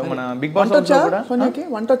 ఇప్పుడు మన బిగ్ బాస్ కూడా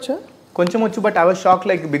వంట వచ్చా కొంచెం వచ్చు, but I was shock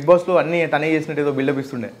like big బాస్లో అన్నీ తనే చేసినట్టు ఏదో బిల్డప్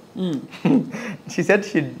ఇస్తుండే. She said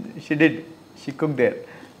she cook there.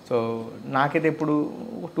 So నాకైతే ఇప్పుడు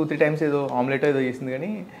 2-3 times ఏదో ఆమ్లెట్ ఏదో చేసింది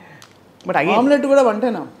కానీ, బట్ అగైన్ ఆమ్లెట్ కూడా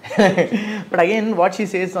వంటేనా? But again what she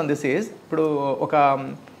says on this is ఇప్పుడు ఒక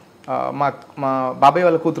మా బాబాయ్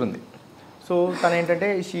వాళ్ళ కూతురు ఉంది. సో తను ఏంటంటే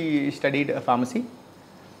షీ స్టడీడ్ ఫార్మసీ.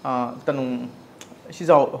 తను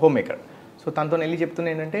షీజ్ హోమ్ మేకర్. సో తనతో వెళ్ళి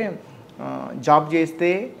చెప్తున్నా ఏంటంటే జాబ్ చేస్తే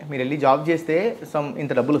మీరు వెళ్ళి జాబ్ చేస్తే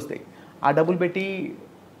ఇంత డబ్బులు వస్తాయి, ఆ డబ్బులు పెట్టి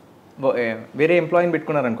వేరే ఎంప్లాయీని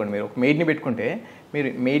పెట్టుకున్నారనుకోండి, మీరు ఒక మెయిడ్ని పెట్టుకుంటే మీరు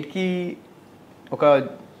మెయిడ్కి ఒక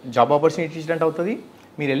జాబ్ ఆపర్చునిటీ ఇచ్చినట్టు అవుతుంది.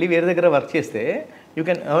 మీరు వెళ్ళి వేరే దగ్గర వర్క్ చేస్తే you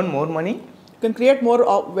can earn more money, you can create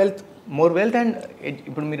more wealth. And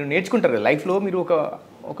ఇప్పుడు మీరు నేర్చుకుంటారు కదా లైఫ్లో, మీరు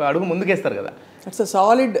ఒక అడుగు ముందుకేస్తారు కదా. It's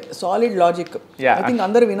solid logic. I think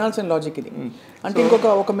అందరూ వినాల్సిన లాజిక్ ఇది. అంటే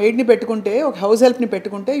ఒక మెయిడ్ని పెట్టుకుంటే, ఒక హౌస్ హెల్ప్ని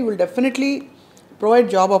పెట్టుకుంటే you will definitely provide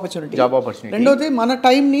job opportunity. రెండోది మన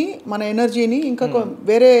టైంని, మన ఎనర్జీని ఇంకా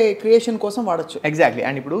వేరే క్రియేషన్ కోసం వాడచ్చు. ఎగ్జాక్ట్లీ.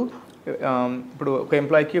 అండ్ ఇప్పుడు ఒక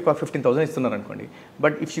ఎంప్లాయీకి ఒక 15,000 ఇస్తున్నారు అనుకోండి,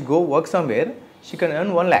 but if she go work somewhere she can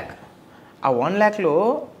earn 1 lakh. ఆ 1 lakhలో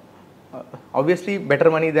obviously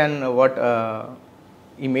better money than what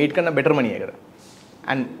ఈ మెయిడ్ కన్నా బెటర్ మనీయే కదా.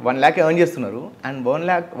 అండ్ 1 lakh ఎర్న్ చేస్తున్నారు. అండ్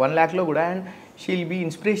 1 lakhలో కూడా and she will be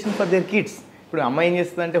inspiration for their kids. ఇప్పుడు అమ్మాయి ఏం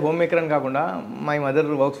చేస్తుంది అంటే హోమ్ మేకర్ అని కాకుండా my mother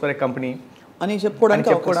works for a company అని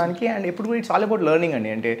చెప్పుకోవడానికి. అండ్ ఎప్పుడు కూడా ఇట్స్ ఆల్ అబౌట్ లెర్నింగ్ అండి.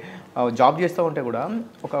 అంటే జాబ్ చేస్తూ ఉంటే కూడా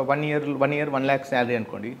ఒక 1 year 1 lakh శాలరీ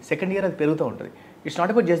అనుకోండి, సెకండ్ ఇయర్ అది పెరుగుతూ ఉంటుంది. It's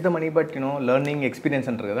not about just the money, but learning experience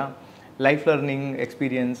అంటారు కదా, లైఫ్ లెర్నింగ్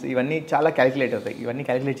ఎక్స్పీరియన్స్ ఇవన్నీ చాలా క్యాలిక్యులేట్ అవుతాయి. ఇవన్నీ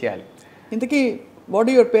క్యాలిక్యులేట్ చేయాలి. ఇంతకీ what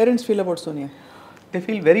do your parents feel about Sonia? They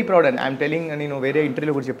feel very proud. And I'm telling, నేను వేరే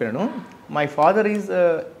ఇంటర్వ్యూలో కూడా చెప్పాను, మై ఫాదర్ ఈజ్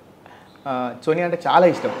సోనియా అంటే చాలా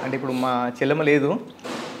ఇష్టం. అంటే ఇప్పుడు మా చెల్లెమ్మ లేదు,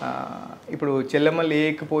 ఇప్పుడు చెల్లెమ్మ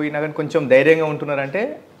లేకపోయినా కానీ కొంచెం ధైర్యంగా ఉంటున్నారంటే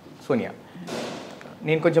సోనియా.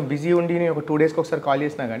 నేను కొంచెం బిజీ ఉండి నేను ఒక 2 daysకి ఒకసారి కాల్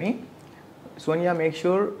చేసినా కానీ సోనియా మేక్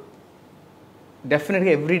ష్యూర్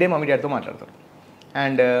డెఫినెట్గా ఎవ్రీడే మమ్మీ డాడీతో మాట్లాడతారు.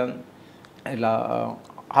 అండ్ ఇలా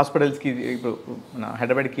హాస్పిటల్స్కి ఇప్పుడు మన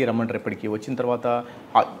హైదరాబాద్కి రమ్మంటారు, ఎప్పటికీ వచ్చిన తర్వాత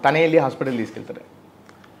తనే వెళ్ళి హాస్పిటల్ తీసుకెళ్తారు.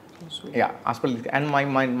 హాస్పిటల్ అండ్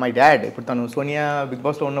మై డాడ్ ఇప్పుడు తను సోనియా బిగ్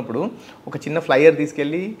బాస్లో ఉన్నప్పుడు ఒక చిన్న ఫ్లైయర్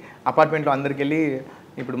తీసుకెళ్ళి అపార్ట్మెంట్లో అందరికి వెళ్ళి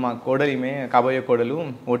ఇప్పుడు మా కోడలు ఈమె కాబోయే కోడలు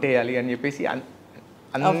ఓటేయాలి అని చెప్పేసి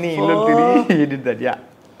అన్ని ఇల్లు తిరిగి that.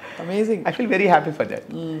 Amazing. I feel very happy for that.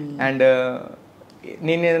 And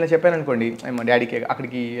నేను ఏదైనా చెప్పాను అనుకోండి, మా డాడీకి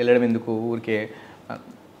అక్కడికి వెళ్ళడం ఎందుకు, ఊరికే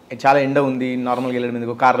చాలా ఎండ ఉంది, నార్మల్గా వెళ్ళడం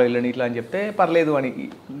ఎందుకు, కార్లో వెళ్ళండి ఇట్లా అని చెప్తే పర్లేదు అని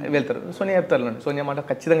వెళ్తారు. సోనియా చెప్తారు, సోనియా మాట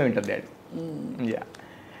ఖచ్చితంగా వింటారు daddy.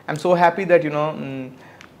 I'm so happy that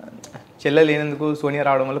చెల్లె లేనందుకు సోనియా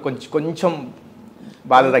రావడం వల్ల కొంచెం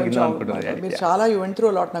బాధ తగ్గిందా అనుకుంటున్నారు. మీరు చాలా యూ వెంట్ త్రూ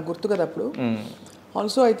లాట్, నాకు గుర్తు కదా అప్పుడు.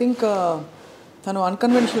 ఆల్సో ఐ థింక్ తను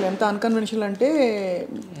అన్కన్వెన్షనల్, ఎంత అన్కన్వెన్షనల్ అంటే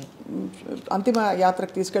అంతిమ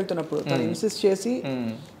యాత్రకు తీసుకెళ్తున్నప్పుడు తను ఇన్సిస్ట్ చేసి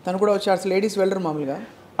తను కూడా వచ్చి అసలు లేడీస్ వెళ్ళరు మామూలుగా.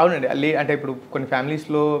 అవునండి, అంటే ఇప్పుడు కొన్ని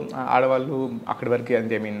ఫ్యామిలీస్లో ఆడవాళ్ళు అక్కడి వరకు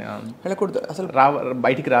అంటే ఐ మీన్ వెళ్ళకూడదు అసలు,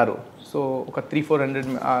 బయటికి రారు. సో ఒక 300-400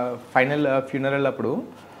 ఫైనల్ ఫ్యూనరల్ అప్పుడు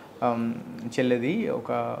చెల్లెది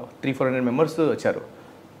ఒక 300-400 మెంబర్స్ వచ్చారు.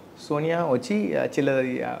 సోనియా వచ్చి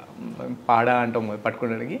చెల్లెది పాడ అంటాం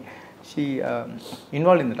పట్టుకోవడానికి షీ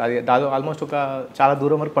ఇన్వాల్వ్ ఇన్ దట్. అది దాదాపు ఆల్మోస్ట్ ఒక చాలా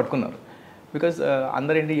దూరం వరకు పట్టుకున్నారు. బికాజ్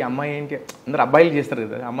అందరు ఏంటి ఈ అమ్మాయి ఏంటి, అందరు అబ్బాయిలు చేస్తారు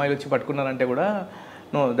కదా, అమ్మాయిలు వచ్చి పట్టుకున్నారంటే కూడా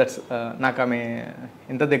నో దట్స్ నాకు ఆమె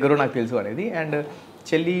ఎంత దగ్గరో నాకు తెలుసు అనేది. అండ్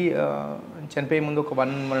చెల్లి చనిపోయే ముందు ఒక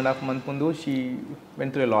 1.5 month ముందు she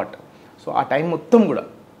went through a lot. So ఆ టైం మొత్తం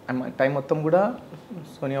కూడా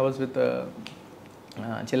Sonia was with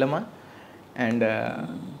Chellamma. And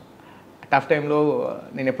tough టైంలో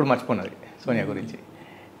నేను ఎప్పుడు మర్చిపోయినది సోనియా గురించి.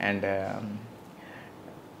 అండ్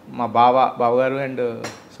మా బావగారు అండ్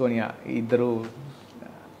సోనియా ఇద్దరు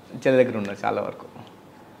చెల్లి దగ్గర ఉన్నారు చాలా వరకు.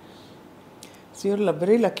 So you're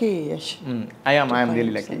very lucky, Yash. I am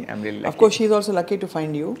really lucky. Of course, she is also lucky to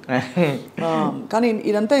find you. కానీ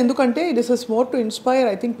ఇదంతా ఎందుకంటే this is more to inspire,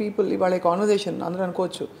 I think, people. ఇవాళ కాన్వర్సేషన్ అందరూ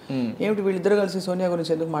అనుకోవచ్చు ఏమిటి వీళ్ళిద్దరు కలిసి సోనియా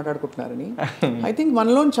గురించి ఎందుకు మాట్లాడుకుంటున్నారని. ఐ థింక్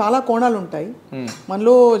మనలో చాలా కోణాలు ఉంటాయి,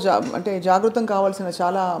 మనలో అంటే జాగృతం కావాల్సిన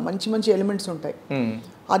చాలా మంచి ఎలిమెంట్స్ ఉంటాయి.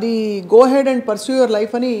 అది go head and pursue your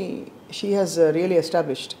life అని షీ హాజ్ రియలీ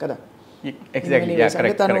ఎస్టాబ్లిష్డ్ కదా. అంటే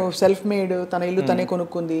తను సెల్ఫ్ మేడ్, తన ఇల్లు తనే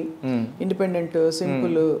కొనుక్కుంది, ఇండిపెండెంట్,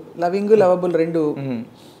 సింపుల్, లవింగ్, లవబుల్ రెండు.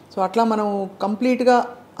 సో అట్లా మనం కంప్లీట్ గా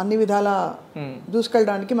అన్ని విధాల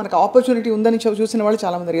దూసుకెళ్ళడానికి మనకు ఆపర్చునిటీ ఉందని చూసిన వాళ్ళు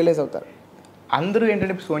చాలా మంది రియలైజ్ అవుతారు. అందరూ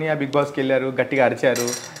ఏంటంటే సోనియా బిగ్ బాస్కి వెళ్ళారు, గట్టిగా అరిచారు,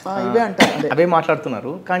 ఇవే అంటారు, అవే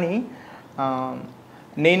మాట్లాడుతున్నారు. కానీ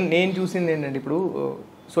నేను చూసింది ఏంటంటే ఇప్పుడు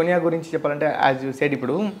సోనియా గురించి చెప్పాలంటే యాజ్ యూ సెడ్,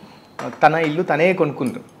 ఇప్పుడు తన ఇల్లు తనే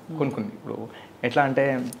కొనుక్కుంది. ఇప్పుడు ఎట్లా అంటే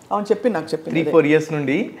అవును నాకు చెప్పింది 3-4 years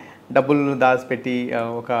నుండి డబ్బులు దాచిపెట్టి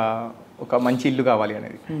ఒక మంచి ఇల్లు కావాలి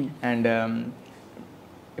అనేది. అండ్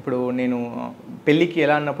ఇప్పుడు నేను పెళ్ళికి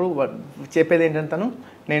ఎలా అన్నప్పుడు చెప్పేది ఏంటంటే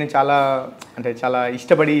నేను చాలా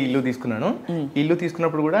ఇష్టపడి ఇల్లు తీసుకున్నాను. ఇల్లు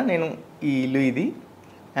తీసుకున్నప్పుడు కూడా నేను ఈ ఇల్లు ఇది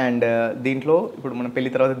అండ్ దీంట్లో ఇప్పుడు మనం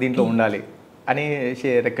పెళ్లి తర్వాత దీంట్లో ఉండాలి అని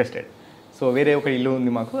రిక్వెస్టెడ్. సో వేరే ఒక ఇల్లు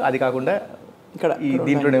ఉంది మాకు, అది కాకుండా ఇక్కడ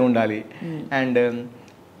దీంట్లోనే ఉండాలి. అండ్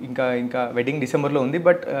ఇంకా వెడ్డింగ్ డిసెంబర్లో ఉంది.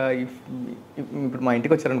 బట్ ఇప్పుడు మా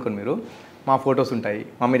ఇంటికి వచ్చారనుకోండి మీరు, మా ఫొటోస్ ఉంటాయి,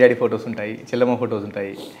 మమ్మీ డాడీ ఫొటోస్ ఉంటాయి, చెల్లమ్మ ఫొటోస్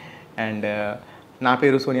ఉంటాయి. అండ్ నా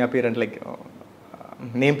పేరు సోనియా పేరు అంటే లైక్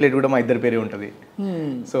నేమ్ ప్లేట్ కూడా మా ఇద్దరి పేరే ఉంటుంది.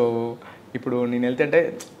 సో ఇప్పుడు నేను వెళ్తే అంటే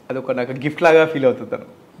అదొక నాకు గిఫ్ట్ లాగా ఫీల్ అవుతుంది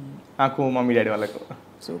నాకు, మమ్మీ డాడీ వాళ్ళకు.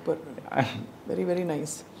 Super, very very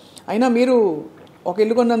nice. అయినా మీరు ఒక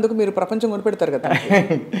ఇల్లు కొన్నందుకు మీరు ప్రపంచం కొనిపెడతారు కదా.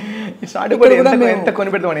 ఎంత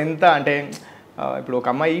కొనిపెడతామని, ఎంత అంటే ఇప్పుడు ఒక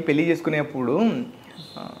అమ్మాయి పెళ్లి చేసుకునేప్పుడు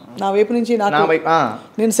నా వైపు నుంచి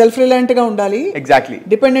నేను సెల్ఫ్ రిలయంట్ గా ఉండాలి, ఎగ్జాక్ట్లీ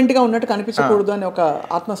డిపెండెంట్ గా ఉన్నట్టు కనిపించకూడదు అని ఒక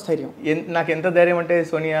ఆత్మస్థైర్యం. నాకు ఎంత ధైర్యం అంటే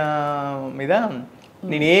సోనియా మీద,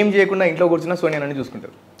 నేను ఏం చేయకుండా ఇంట్లో కూర్చున్నా సోనియా నన్ను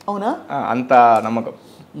చూసుకుంటారు. అవునా, అంత నమ్మకం.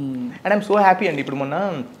 అండ్ ఐఎమ్ సో హ్యాపీ అండి. ఇప్పుడు మొన్న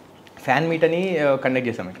ఫ్యాన్ మీట్ అని కండక్ట్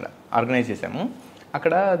చేసాము, ఇక్కడ ఆర్గనైజ్ చేసాము.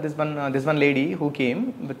 అక్కడ this one lady who came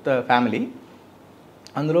with family.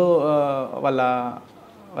 అందులో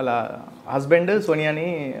వాళ్ళ husband సోనియాని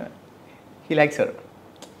he likes her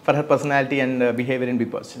for her personality and behaviour in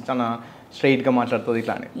big boss. చాలా స్ట్రైట్గా మాట్లాడుతుంది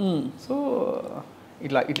ఇట్లా అని. సో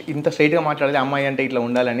ఇంత స్ట్రైట్గా మాట్లాడాలి అమ్మాయి అంటే ఇట్లా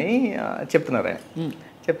ఉండాలని చెప్తున్నారు ఆయన.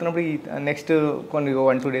 చెప్తున్నప్పుడు నెక్స్ట్ కొన్ని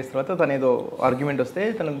 1-2 days తర్వాత తను ఏదో ఆర్గ్యుమెంట్ వస్తే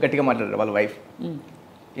తను గట్టిగా మాట్లాడారు వాళ్ళ వైఫ్.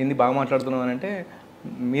 ఏంది బాగా మాట్లాడుతున్నావు అని అంటే,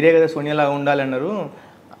 మీరే కదా సోనియాలాగా ఉండాలి అన్నారు,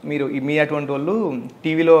 మీ అటువంటి వాళ్ళు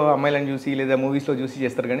టీవీలో అమ్మాయిలను చూసి లేదా మూవీస్లో చూసి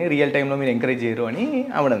చేస్తారు కానీ రియల్ టైంలో మీరు ఎంకరేజ్ చేయరు అని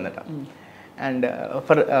ఆవిడన్నట. అండ్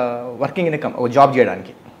ఫర్ వర్కింగ్ ఇన్ ఒక జాబ్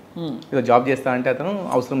చేయడానికి, ఏదో జాబ్ చేస్తా అంటే అతను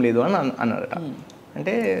అవసరం లేదు అని అన్నాడట.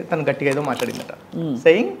 అంటే తను గట్టిగా ఏదో మాట్లాడిందట,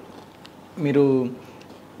 సెయింగ్ మీరు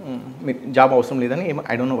జాబ్ అవసరం లేదని.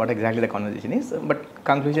 I don't know what exactly the conversation is, but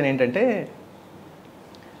conclusion ఏంటంటే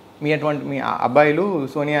మీ అబ్బాయిలు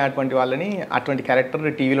సోనియా అటువంటి వాళ్ళని అటువంటి క్యారెక్టర్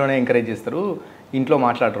టీవీలోనే ఎంకరేజ్ చేస్తారు, ఇంట్లో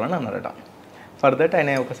మాట్లాడరు అని అన్నారట. ఫర్ దట్ ఆయన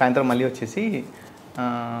ఒక సాయంత్రం మళ్ళీ వచ్చేసి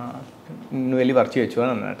నువ్వు వెళ్ళి వర్క్ చేయొచ్చు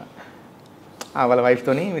అని అన్నట. వాళ్ళ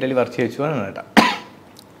వైఫ్తోని మీరు వెళ్ళి వర్క్ చేయొచ్చు అని అన్నట.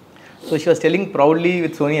 So she was telling proudly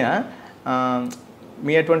with Sonia,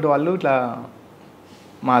 మీ అటువంటి వాళ్ళు ఇట్లా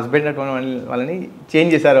మా హస్బెండ్ అటువంటి వాళ్ళని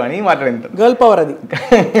చేంజ్ చేశారు అని మాట్లాడింది. గర్ల్ పవర్ అది,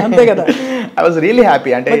 అంతే కదా. I was really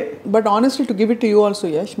happy. అంటే but honestly to give it to you also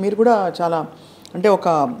Yash, మీరు కూడా చాలా అంటే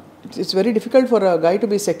it's very difficult for a guy to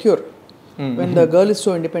be secure when the girl is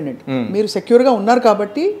so independent. మీరు సెక్యూర్గా ఉన్నారు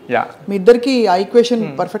కాబట్టి మీ ఇద్దరికి ఆ ఈక్వేషన్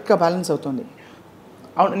పర్ఫెక్ట్గా బ్యాలెన్స్ అవుతుంది.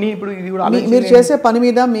 అవును, నేను ఇప్పుడు ఇది కూడా మీరు చేసే పని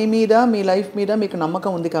మీద మీ మీద మీ లైఫ్ మీద మీకు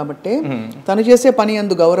నమ్మకం ఉంది కాబట్టి తను చేసే పని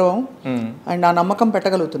అందు గౌరవం అండ్ ఆ నమ్మకం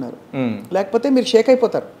పెట్టగలుగుతున్నారు. లేకపోతే మీరు షేక్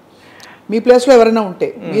అయిపోతారు. మీ ప్లేస్లో ఎవరైనా ఉంటే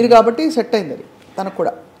మీరు కాబట్టి సెట్ అయింది అది తనకు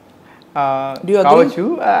కూడా కావచ్చు.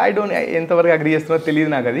 ఐ డోంట్ ఎంతవరకు అగ్రీ చేస్తున్నారో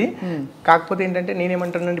తెలియదు నాకు అది. కాకపోతే ఏంటంటే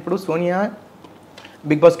నేనేమంటానంటే ఇప్పుడు సోనియా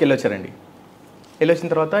బిగ్ బాస్కి వెళ్ళొచ్చారండి. వెళ్ళొచ్చిన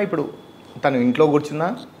తర్వాత ఇప్పుడు తను ఇంట్లో కూర్చున్నా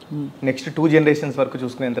నెక్స్ట్ 2 generations వరకు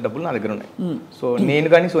చూసుకునేంత డబ్బులు నా దగ్గర ఉన్నాయి. సో నేను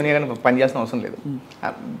కానీ సోనియా కానీ పని చేయాల్సిన అవసరం లేదు.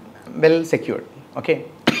 Well secured. Okay,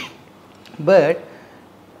 but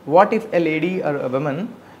what if a lady are women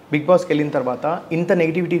big బాస్కి వెళ్ళిన తర్వాత ఇంత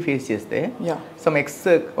నెగిటివిటీ ఫేస్ చేస్తే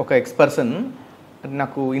ఒక ఎక్స్ పర్సన్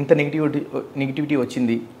నాకు ఇంత నెగిటివిటీ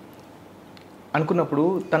వచ్చింది అనుకున్నప్పుడు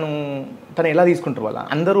తను ఎలా తీసుకుంటారు వాళ్ళ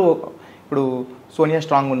అందరూ? ఇప్పుడు సోనియా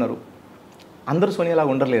స్ట్రాంగ్ ఉన్నారు, అందరూ సోనియాలాగా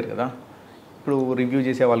ఉండలేరు కదా. ఇప్పుడు రివ్యూ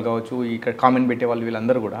చేసేవాళ్ళు కావచ్చు, ఇక్కడ కామెంట్ పెట్టేవాళ్ళు,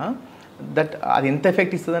 వీళ్ళందరూ కూడా అది ఎంత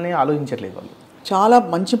ఎఫెక్ట్ ఇస్తుందని ఆలోచించట్లేదు వాళ్ళు. చాలా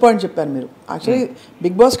మంచి పాయింట్ చెప్పారు మీరు. యాక్చువల్లీ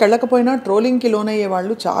బిగ్ బాస్కి వెళ్ళకపోయినా ట్రోలింగ్కి లోనయ్యే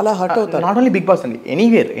వాళ్ళు చాలా హర్ట్ అవుతారు. నాట్ ఓన్లీ బిగ్ బాస్ అండి,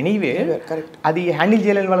 ఎనీవేర్ అది హ్యాండిల్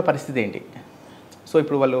చేయలేని వాళ్ళ పరిస్థితి ఏంటి? సో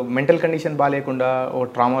ఇప్పుడు వాళ్ళు మెంటల్ కండిషన్ బాగాలేకుండా ఓ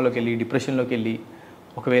ట్రామాలోకి వెళ్ళి డిప్రెషన్లోకి వెళ్ళి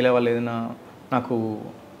ఒకవేళ వాళ్ళు ఏదైనా నాకు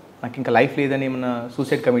ఇంకా లైఫ్ లేదని ఏమన్నా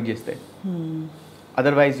సూసైడ్ కమిట్ చేస్తే,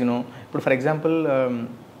 అదర్వైజ్ ఇప్పుడు ఫర్ ఎగ్జాంపుల్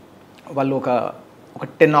వాళ్ళు ఒక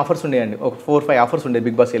 10 ఆఫర్స్ ఉండేయండి, ఒక 4-5 ఆఫర్స్ ఉండేది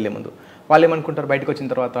బిగ్ బాస్ వెళ్ళే ముందు. వాళ్ళు ఏమనుకుంటారు, బయటకు వచ్చిన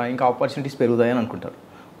తర్వాత ఇంకా ఆపర్చునిటీస్ పెరుగుతాయని అనుకుంటారు.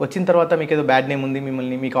 వచ్చిన తర్వాత మీకు ఏదో బ్యాడ్ నేమ్ ఉంది,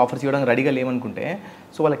 మీకు ఆఫర్స్ ఇవ్వడానికి రెడీగా లేమనుకుంటే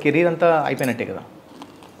సో వాళ్ళ కెరీర్ అంతా అయిపోయినట్టే కదా.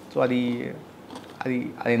 సో అది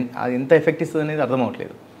ఎంత ఎఫెక్ట్ ఇస్తుంది అనేది అర్థం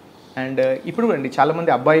అవ్వట్లేదు. అండ్ ఇప్పుడు అండి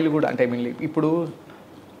చాలామంది అబ్బాయిలు కూడా అంటే ఇప్పుడు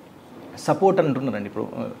సపోర్ట్ అంటున్నారండి. ఇప్పుడు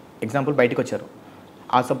ఎగ్జాంపుల్ బయటకు వచ్చారు,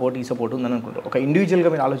 ఆ సపోర్ట్ ఈ సపోర్ట్ ఉందని అనుకుంటారు. ఒక ఇండివిజువల్గా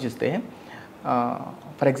మీరు ఆలోచిస్తే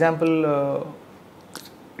ఫర్ ఎగ్జాంపుల్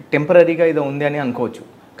టెంపరీగా ఏదో ఉంది అని అనుకోవచ్చు,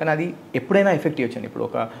 కానీ అది ఎప్పుడైనా ఎఫెక్ట్ ఇవ్వచ్చండి. ఇప్పుడు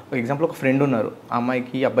ఒక ఎగ్జాంపుల్ ఒక ఫ్రెండ్ ఉన్నారు, ఆ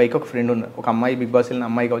అమ్మాయికి అబ్బాయికి ఒక ఫ్రెండ్ ఉన్నారు. ఒక అమ్మాయి బిగ్ బాస్ వెళ్ళిన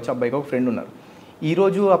అమ్మాయి కావచ్చు, అబ్బాయికి ఒక ఫ్రెండ్ ఉన్నారు.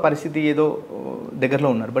 ఈరోజు ఆ పరిస్థితి ఏదో దగ్గరలో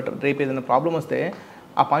ఉన్నారు, బట్ రేపు ఏదైనా ప్రాబ్లం వస్తే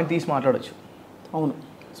ఆ పాయింట్ తీసి మాట్లాడవచ్చు. అవును.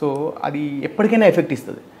 సో అది ఎప్పటికైనా ఎఫెక్ట్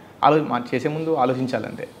ఇస్తుంది. చేసే ముందు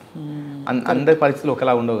ఆలోచించాలంటే అందరి పరిస్థితులు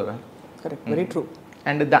ఒకలా ఉండవు కదా. Correct, very true.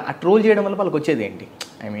 And troll చేయడం వల్ల వాళ్ళకి వచ్చేది ఏంటి?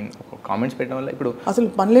 కామెంట్స్ పెట్టడం వల్ల ఇప్పుడు అసలు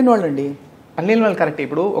పనిలేని వాళ్ళండి, పనిలేని వాళ్ళు కరెక్ట్.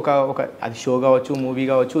 ఇప్పుడు ఒక అది షో కావచ్చు, మూవీ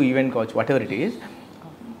కావచ్చు, ఈవెంట్ కావచ్చు, వాట్ ఎవర్ ఇట్ ఈస్,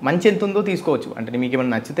 మంచి ఎంత ఉందో తీసుకోవచ్చు. అంటే మీకు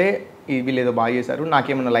ఏమైనా నచ్చితే వీళ్ళు ఏదో బాగా చేశారు,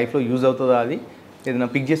 నాకేమైనా లైఫ్లో యూజ్ అవుతుందా, అది ఏదైనా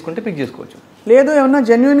పిక్ చేసుకుంటే పిక్ చేసుకోవచ్చు. లేదు ఏమన్నా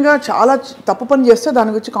జెన్యున్గా చాలా తప్పు పని చేస్తే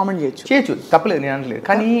దాని గురించి కామెంట్ చేయొచ్చు, తప్పలేదు, నేను అనట్లేదు.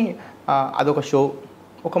 కానీ అదొక షో,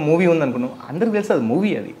 ఒక మూవీ ఉందనుకున్నాం, అందరికి తెలుసు అది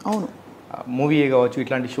మూవీ. అది అవును, మూవీయే కావచ్చు,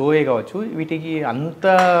 ఇట్లాంటి షోయే కావచ్చు, వీటికి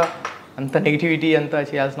అంత నెగిటివిటీ అంతా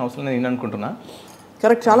చేయాల్సిన అవసరం నేను అనుకుంటున్నా.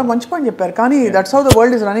 కరెక్ట్, చాలా మంచి పాయింట్ చెప్పారు. కానీ that's how the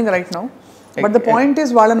world is running right now. But the point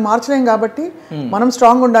is వాళ్ళని మార్చలేం కాబట్టి మనం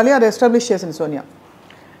స్ట్రాంగ్ ఉండాలి. అది ఎస్టాబ్లిష్ చేసింది సోనియా.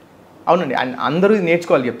 అవునండి, అందరూ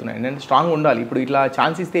నేర్చుకోవాలి చెప్తున్నాను. ఏంటంటే స్ట్రాంగ్ ఉండాలి. ఇప్పుడు ఇట్లా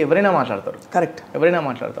ఛాన్స్ ఇస్తే ఎవరైనా మాట్లాడతారు. కరెక్ట్, ఎవరైనా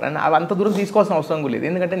మాట్లాడతారు. అండ్ అవి అంత దూరం తీసుకోవాల్సిన అవసరం కూడా లేదు.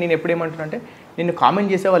 ఎందుకంటే నేను ఎప్పుడు ఏమంటున్నా అంటే, నిన్ను కామెంట్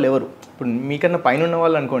చేసే వాళ్ళు ఎవరు? ఇప్పుడు మీకన్నా పైన ఉన్న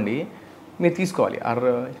వాళ్ళు అనుకోండి, మీరు తీసుకోవాలి.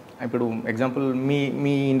 ఇప్పుడు ఎగ్జాంపుల్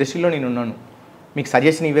మీ ఇండస్ట్రీలో నేను ఉన్నాను, మీకు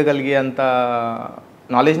సజెషన్ ఇవ్వగలిగే అంత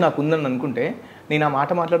నాలెడ్జ్ నాకు ఉందని అనుకుంటే నేను ఆ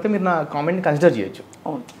మాట మాట్లాడితే మీరు నా కామెంట్ని కన్సిడర్ చేయొచ్చు.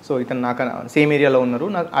 అవును. సో ఇతను నాకు సేమ్ ఏరియాలో ఉన్నారు,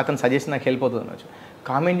 అతని సజెషన్ నాకు హెల్ప్ అవుతుంది అనొచ్చు.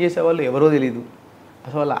 కామెంట్ చేసే వాళ్ళు ఎవరో తెలియదు,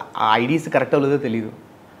 అసలు వాళ్ళ ఆ ఐడీస్ కరెక్ట్ అవ్వలేదో తెలియదు,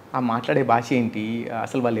 ఆ మాట్లాడే భాష ఏంటి,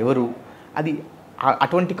 అసలు వాళ్ళు ఎవరు, అది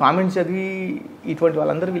అటువంటి కామెంట్స్ చదివి ఇటువంటి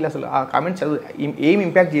వాళ్ళందరూ వీళ్ళు అసలు ఆ కామెంట్స్ చదివి ఏం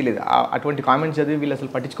ఇంపాక్ట్ చేయలేదు. అటువంటి కామెంట్స్ చదివి వీళ్ళు అసలు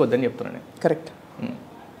పట్టించుకోవద్దని చెప్తున్నాను. కరెక్ట్,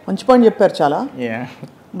 మంచి పాయింట్ చెప్పారు చాలా.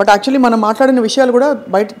 బట్ యాక్చువల్లీ మనం మాట్లాడిన విషయాలు కూడా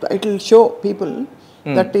బయట it will show people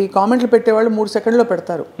that ఈ కామెంట్లు పెట్టేవాళ్ళు 3 సెకండ్లో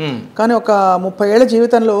పెడతారు, కానీ ఒక 30 ఏళ్ల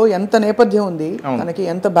జీవితంలో ఎంత నేపథ్యం ఉంది, తనకి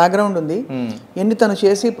ఎంత బ్యాక్గ్రౌండ్ ఉంది, ఎన్ని తను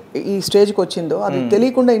చేసి ఈ స్టేజ్కి వచ్చిందో అది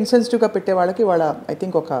తెలియకుండా ఇన్సెన్సిటివ్గా పెట్టే వాళ్ళకి వాళ్ళ ఐ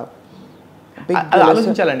థింక్ ఒక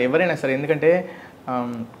ఆలోచించాలండి ఎవరైనా సరే. ఎందుకంటే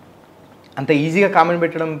అంత ఈజీగా కామెంట్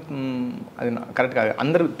పెట్టడం అది కరెక్ట్ కాదు.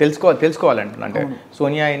 అందరూ తెలుసుకోవాలంటున్నా. అంటే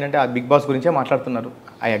సోనియా ఏంటంటే ఆ బిగ్ బాస్ గురించే మాట్లాడుతున్నారు,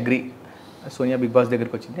 I agree. Sonia big boss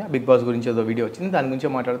దగ్గరికి వచ్చింది, ఆ బిగ్ బాస్ గురించి ఏదో వీడియో వచ్చింది, దాని గురించే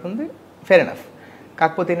మాట్లాడుతుంది, ఫెయిర్ ఎనఫ్.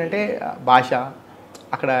 కాకపోతే ఏంటంటే భాష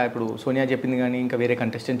అక్కడ ఇప్పుడు సోనియా చెప్పింది కానీ ఇంకా వేరే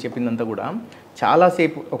కంటెస్టెంట్ చెప్పిందంతా కూడా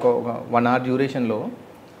చాలాసేపు ఒక 1 hour డ్యూరేషన్లో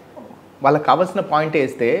వాళ్ళకి కావాల్సిన పాయింట్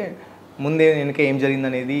వేస్తే ముందే వెనక ఏం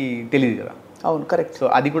జరిగిందనేది తెలియదు కదా. అవును, కరెక్ట్. సో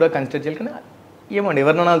అది కూడా కన్సిడర్ చేయాలి. కానీ ఏమండి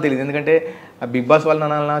ఎవరిని అనాలో తెలియదు. ఎందుకంటే బిగ్ బాస్ వాళ్ళని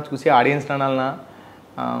అనాలన్నా, చూసే ఆడియన్స్ అనాలన్నా,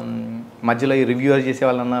 మధ్యలో ఈ రివ్యూవర్ చేసే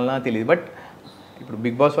వాళ్ళని అనాలన్నా తెలియదు. బట్ ఇప్పుడు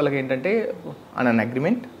బిగ్ బాస్ వాళ్ళకి ఏంటంటే అన్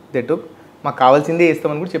అగ్రిమెంట్ దే టుక్, మాకు కావాల్సిందే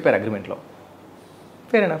ఇస్తామని కూడా చెప్పారు అగ్రిమెంట్లో,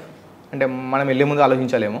 ఫెయిర్ ఎనఫ్. అంటే మనం వెళ్ళే ముందు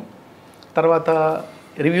ఆలోచించాలేమో. తర్వాత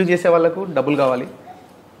రివ్యూ చేసే వాళ్ళకు డబ్బులు కావాలి,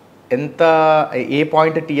 ఎంత ఏ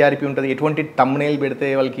పాయింట్ టీఆర్పీ ఉంటుంది, ఎటువంటి తమ్నేల్ పెడితే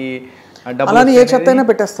వాళ్ళకి అలానే ఏ చెత్తైనా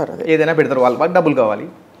పెట్టేస్తారు, ఏదైనా పెడతారు, వాళ్ళకి డబ్బులు కావాలి,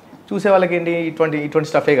 చూసే వాళ్ళకి ఏంటి ఇటువంటి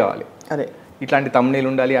స్టఫే కావాలి. అదే ఇట్లాంటి తమ్నేల్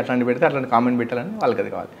ఉండాలి, అట్లాంటి పెడితే అట్లాంటి కామెంట్ పెట్టాలని వాళ్ళకి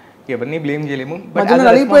అది కావాలి. ఎవరిని బ్లేమ్ చేయలేము.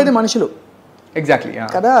 అడిగిపోయేది మనుషులు. ఎగ్జాక్ట్లీ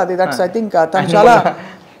కదా, అది దట్స్ ఐ థింక్ తను చాలా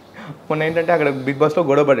మొన్న ఏంటంటే అక్కడ బిగ్ బాస్లో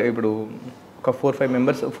గొడవ పడే, ఇప్పుడు ఒక 4-5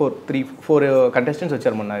 మెంబర్స్ 4 కంటెస్టెంట్స్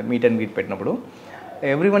వచ్చారు మొన్న మీట్ అండ్ గ్రీట్ పెట్టినప్పుడు.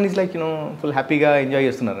 Every one is like full హ్యాపీగా ఎంజాయ్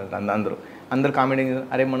చేస్తున్నారు అందరూ కామెంటింగ్,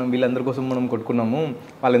 అరే మనం వీళ్ళందరి కోసం మనం కొట్టుకున్నాము,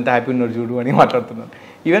 వాళ్ళు ఎంత హ్యాపీ ఉన్నారు చూడు అని మాట్లాడుతున్నారు.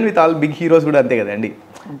 Even with all big heroes కూడా అంతే కదండి,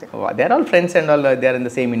 they are all friends and all they are in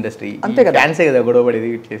the same industry, అంతే కదా, డాన్సే కదా గొడవ పడేది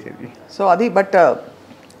చేసేది. సో అది బట్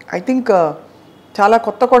ఐ థింక్ చాలా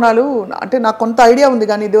కొత్త కోణాలు, అంటే నాకు కొంత ఐడియా ఉంది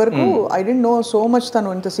కానీ ఇదివరకు I dent no so much తను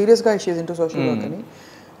ఇంత సీరియస్గా షీజ్ ఇంటూ సోషల్ వర్క్ అని.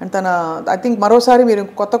 అండ్ తన ఐ థింక్ మరోసారి మీరు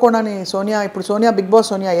కొత్త కోణాన్ని ఇప్పుడు సోనియా బిగ్ బాస్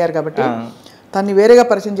సోనియా అయ్యారు కాబట్టి తన్ని వేరేగా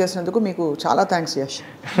పరిచయం చేసినందుకు మీకు చాలా thanks Yash.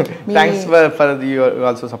 Thanks for you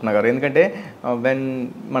also స్వప్న గారు. ఎందుకంటే వెన్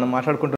మనం మాట్లాడుకుంటున్నాం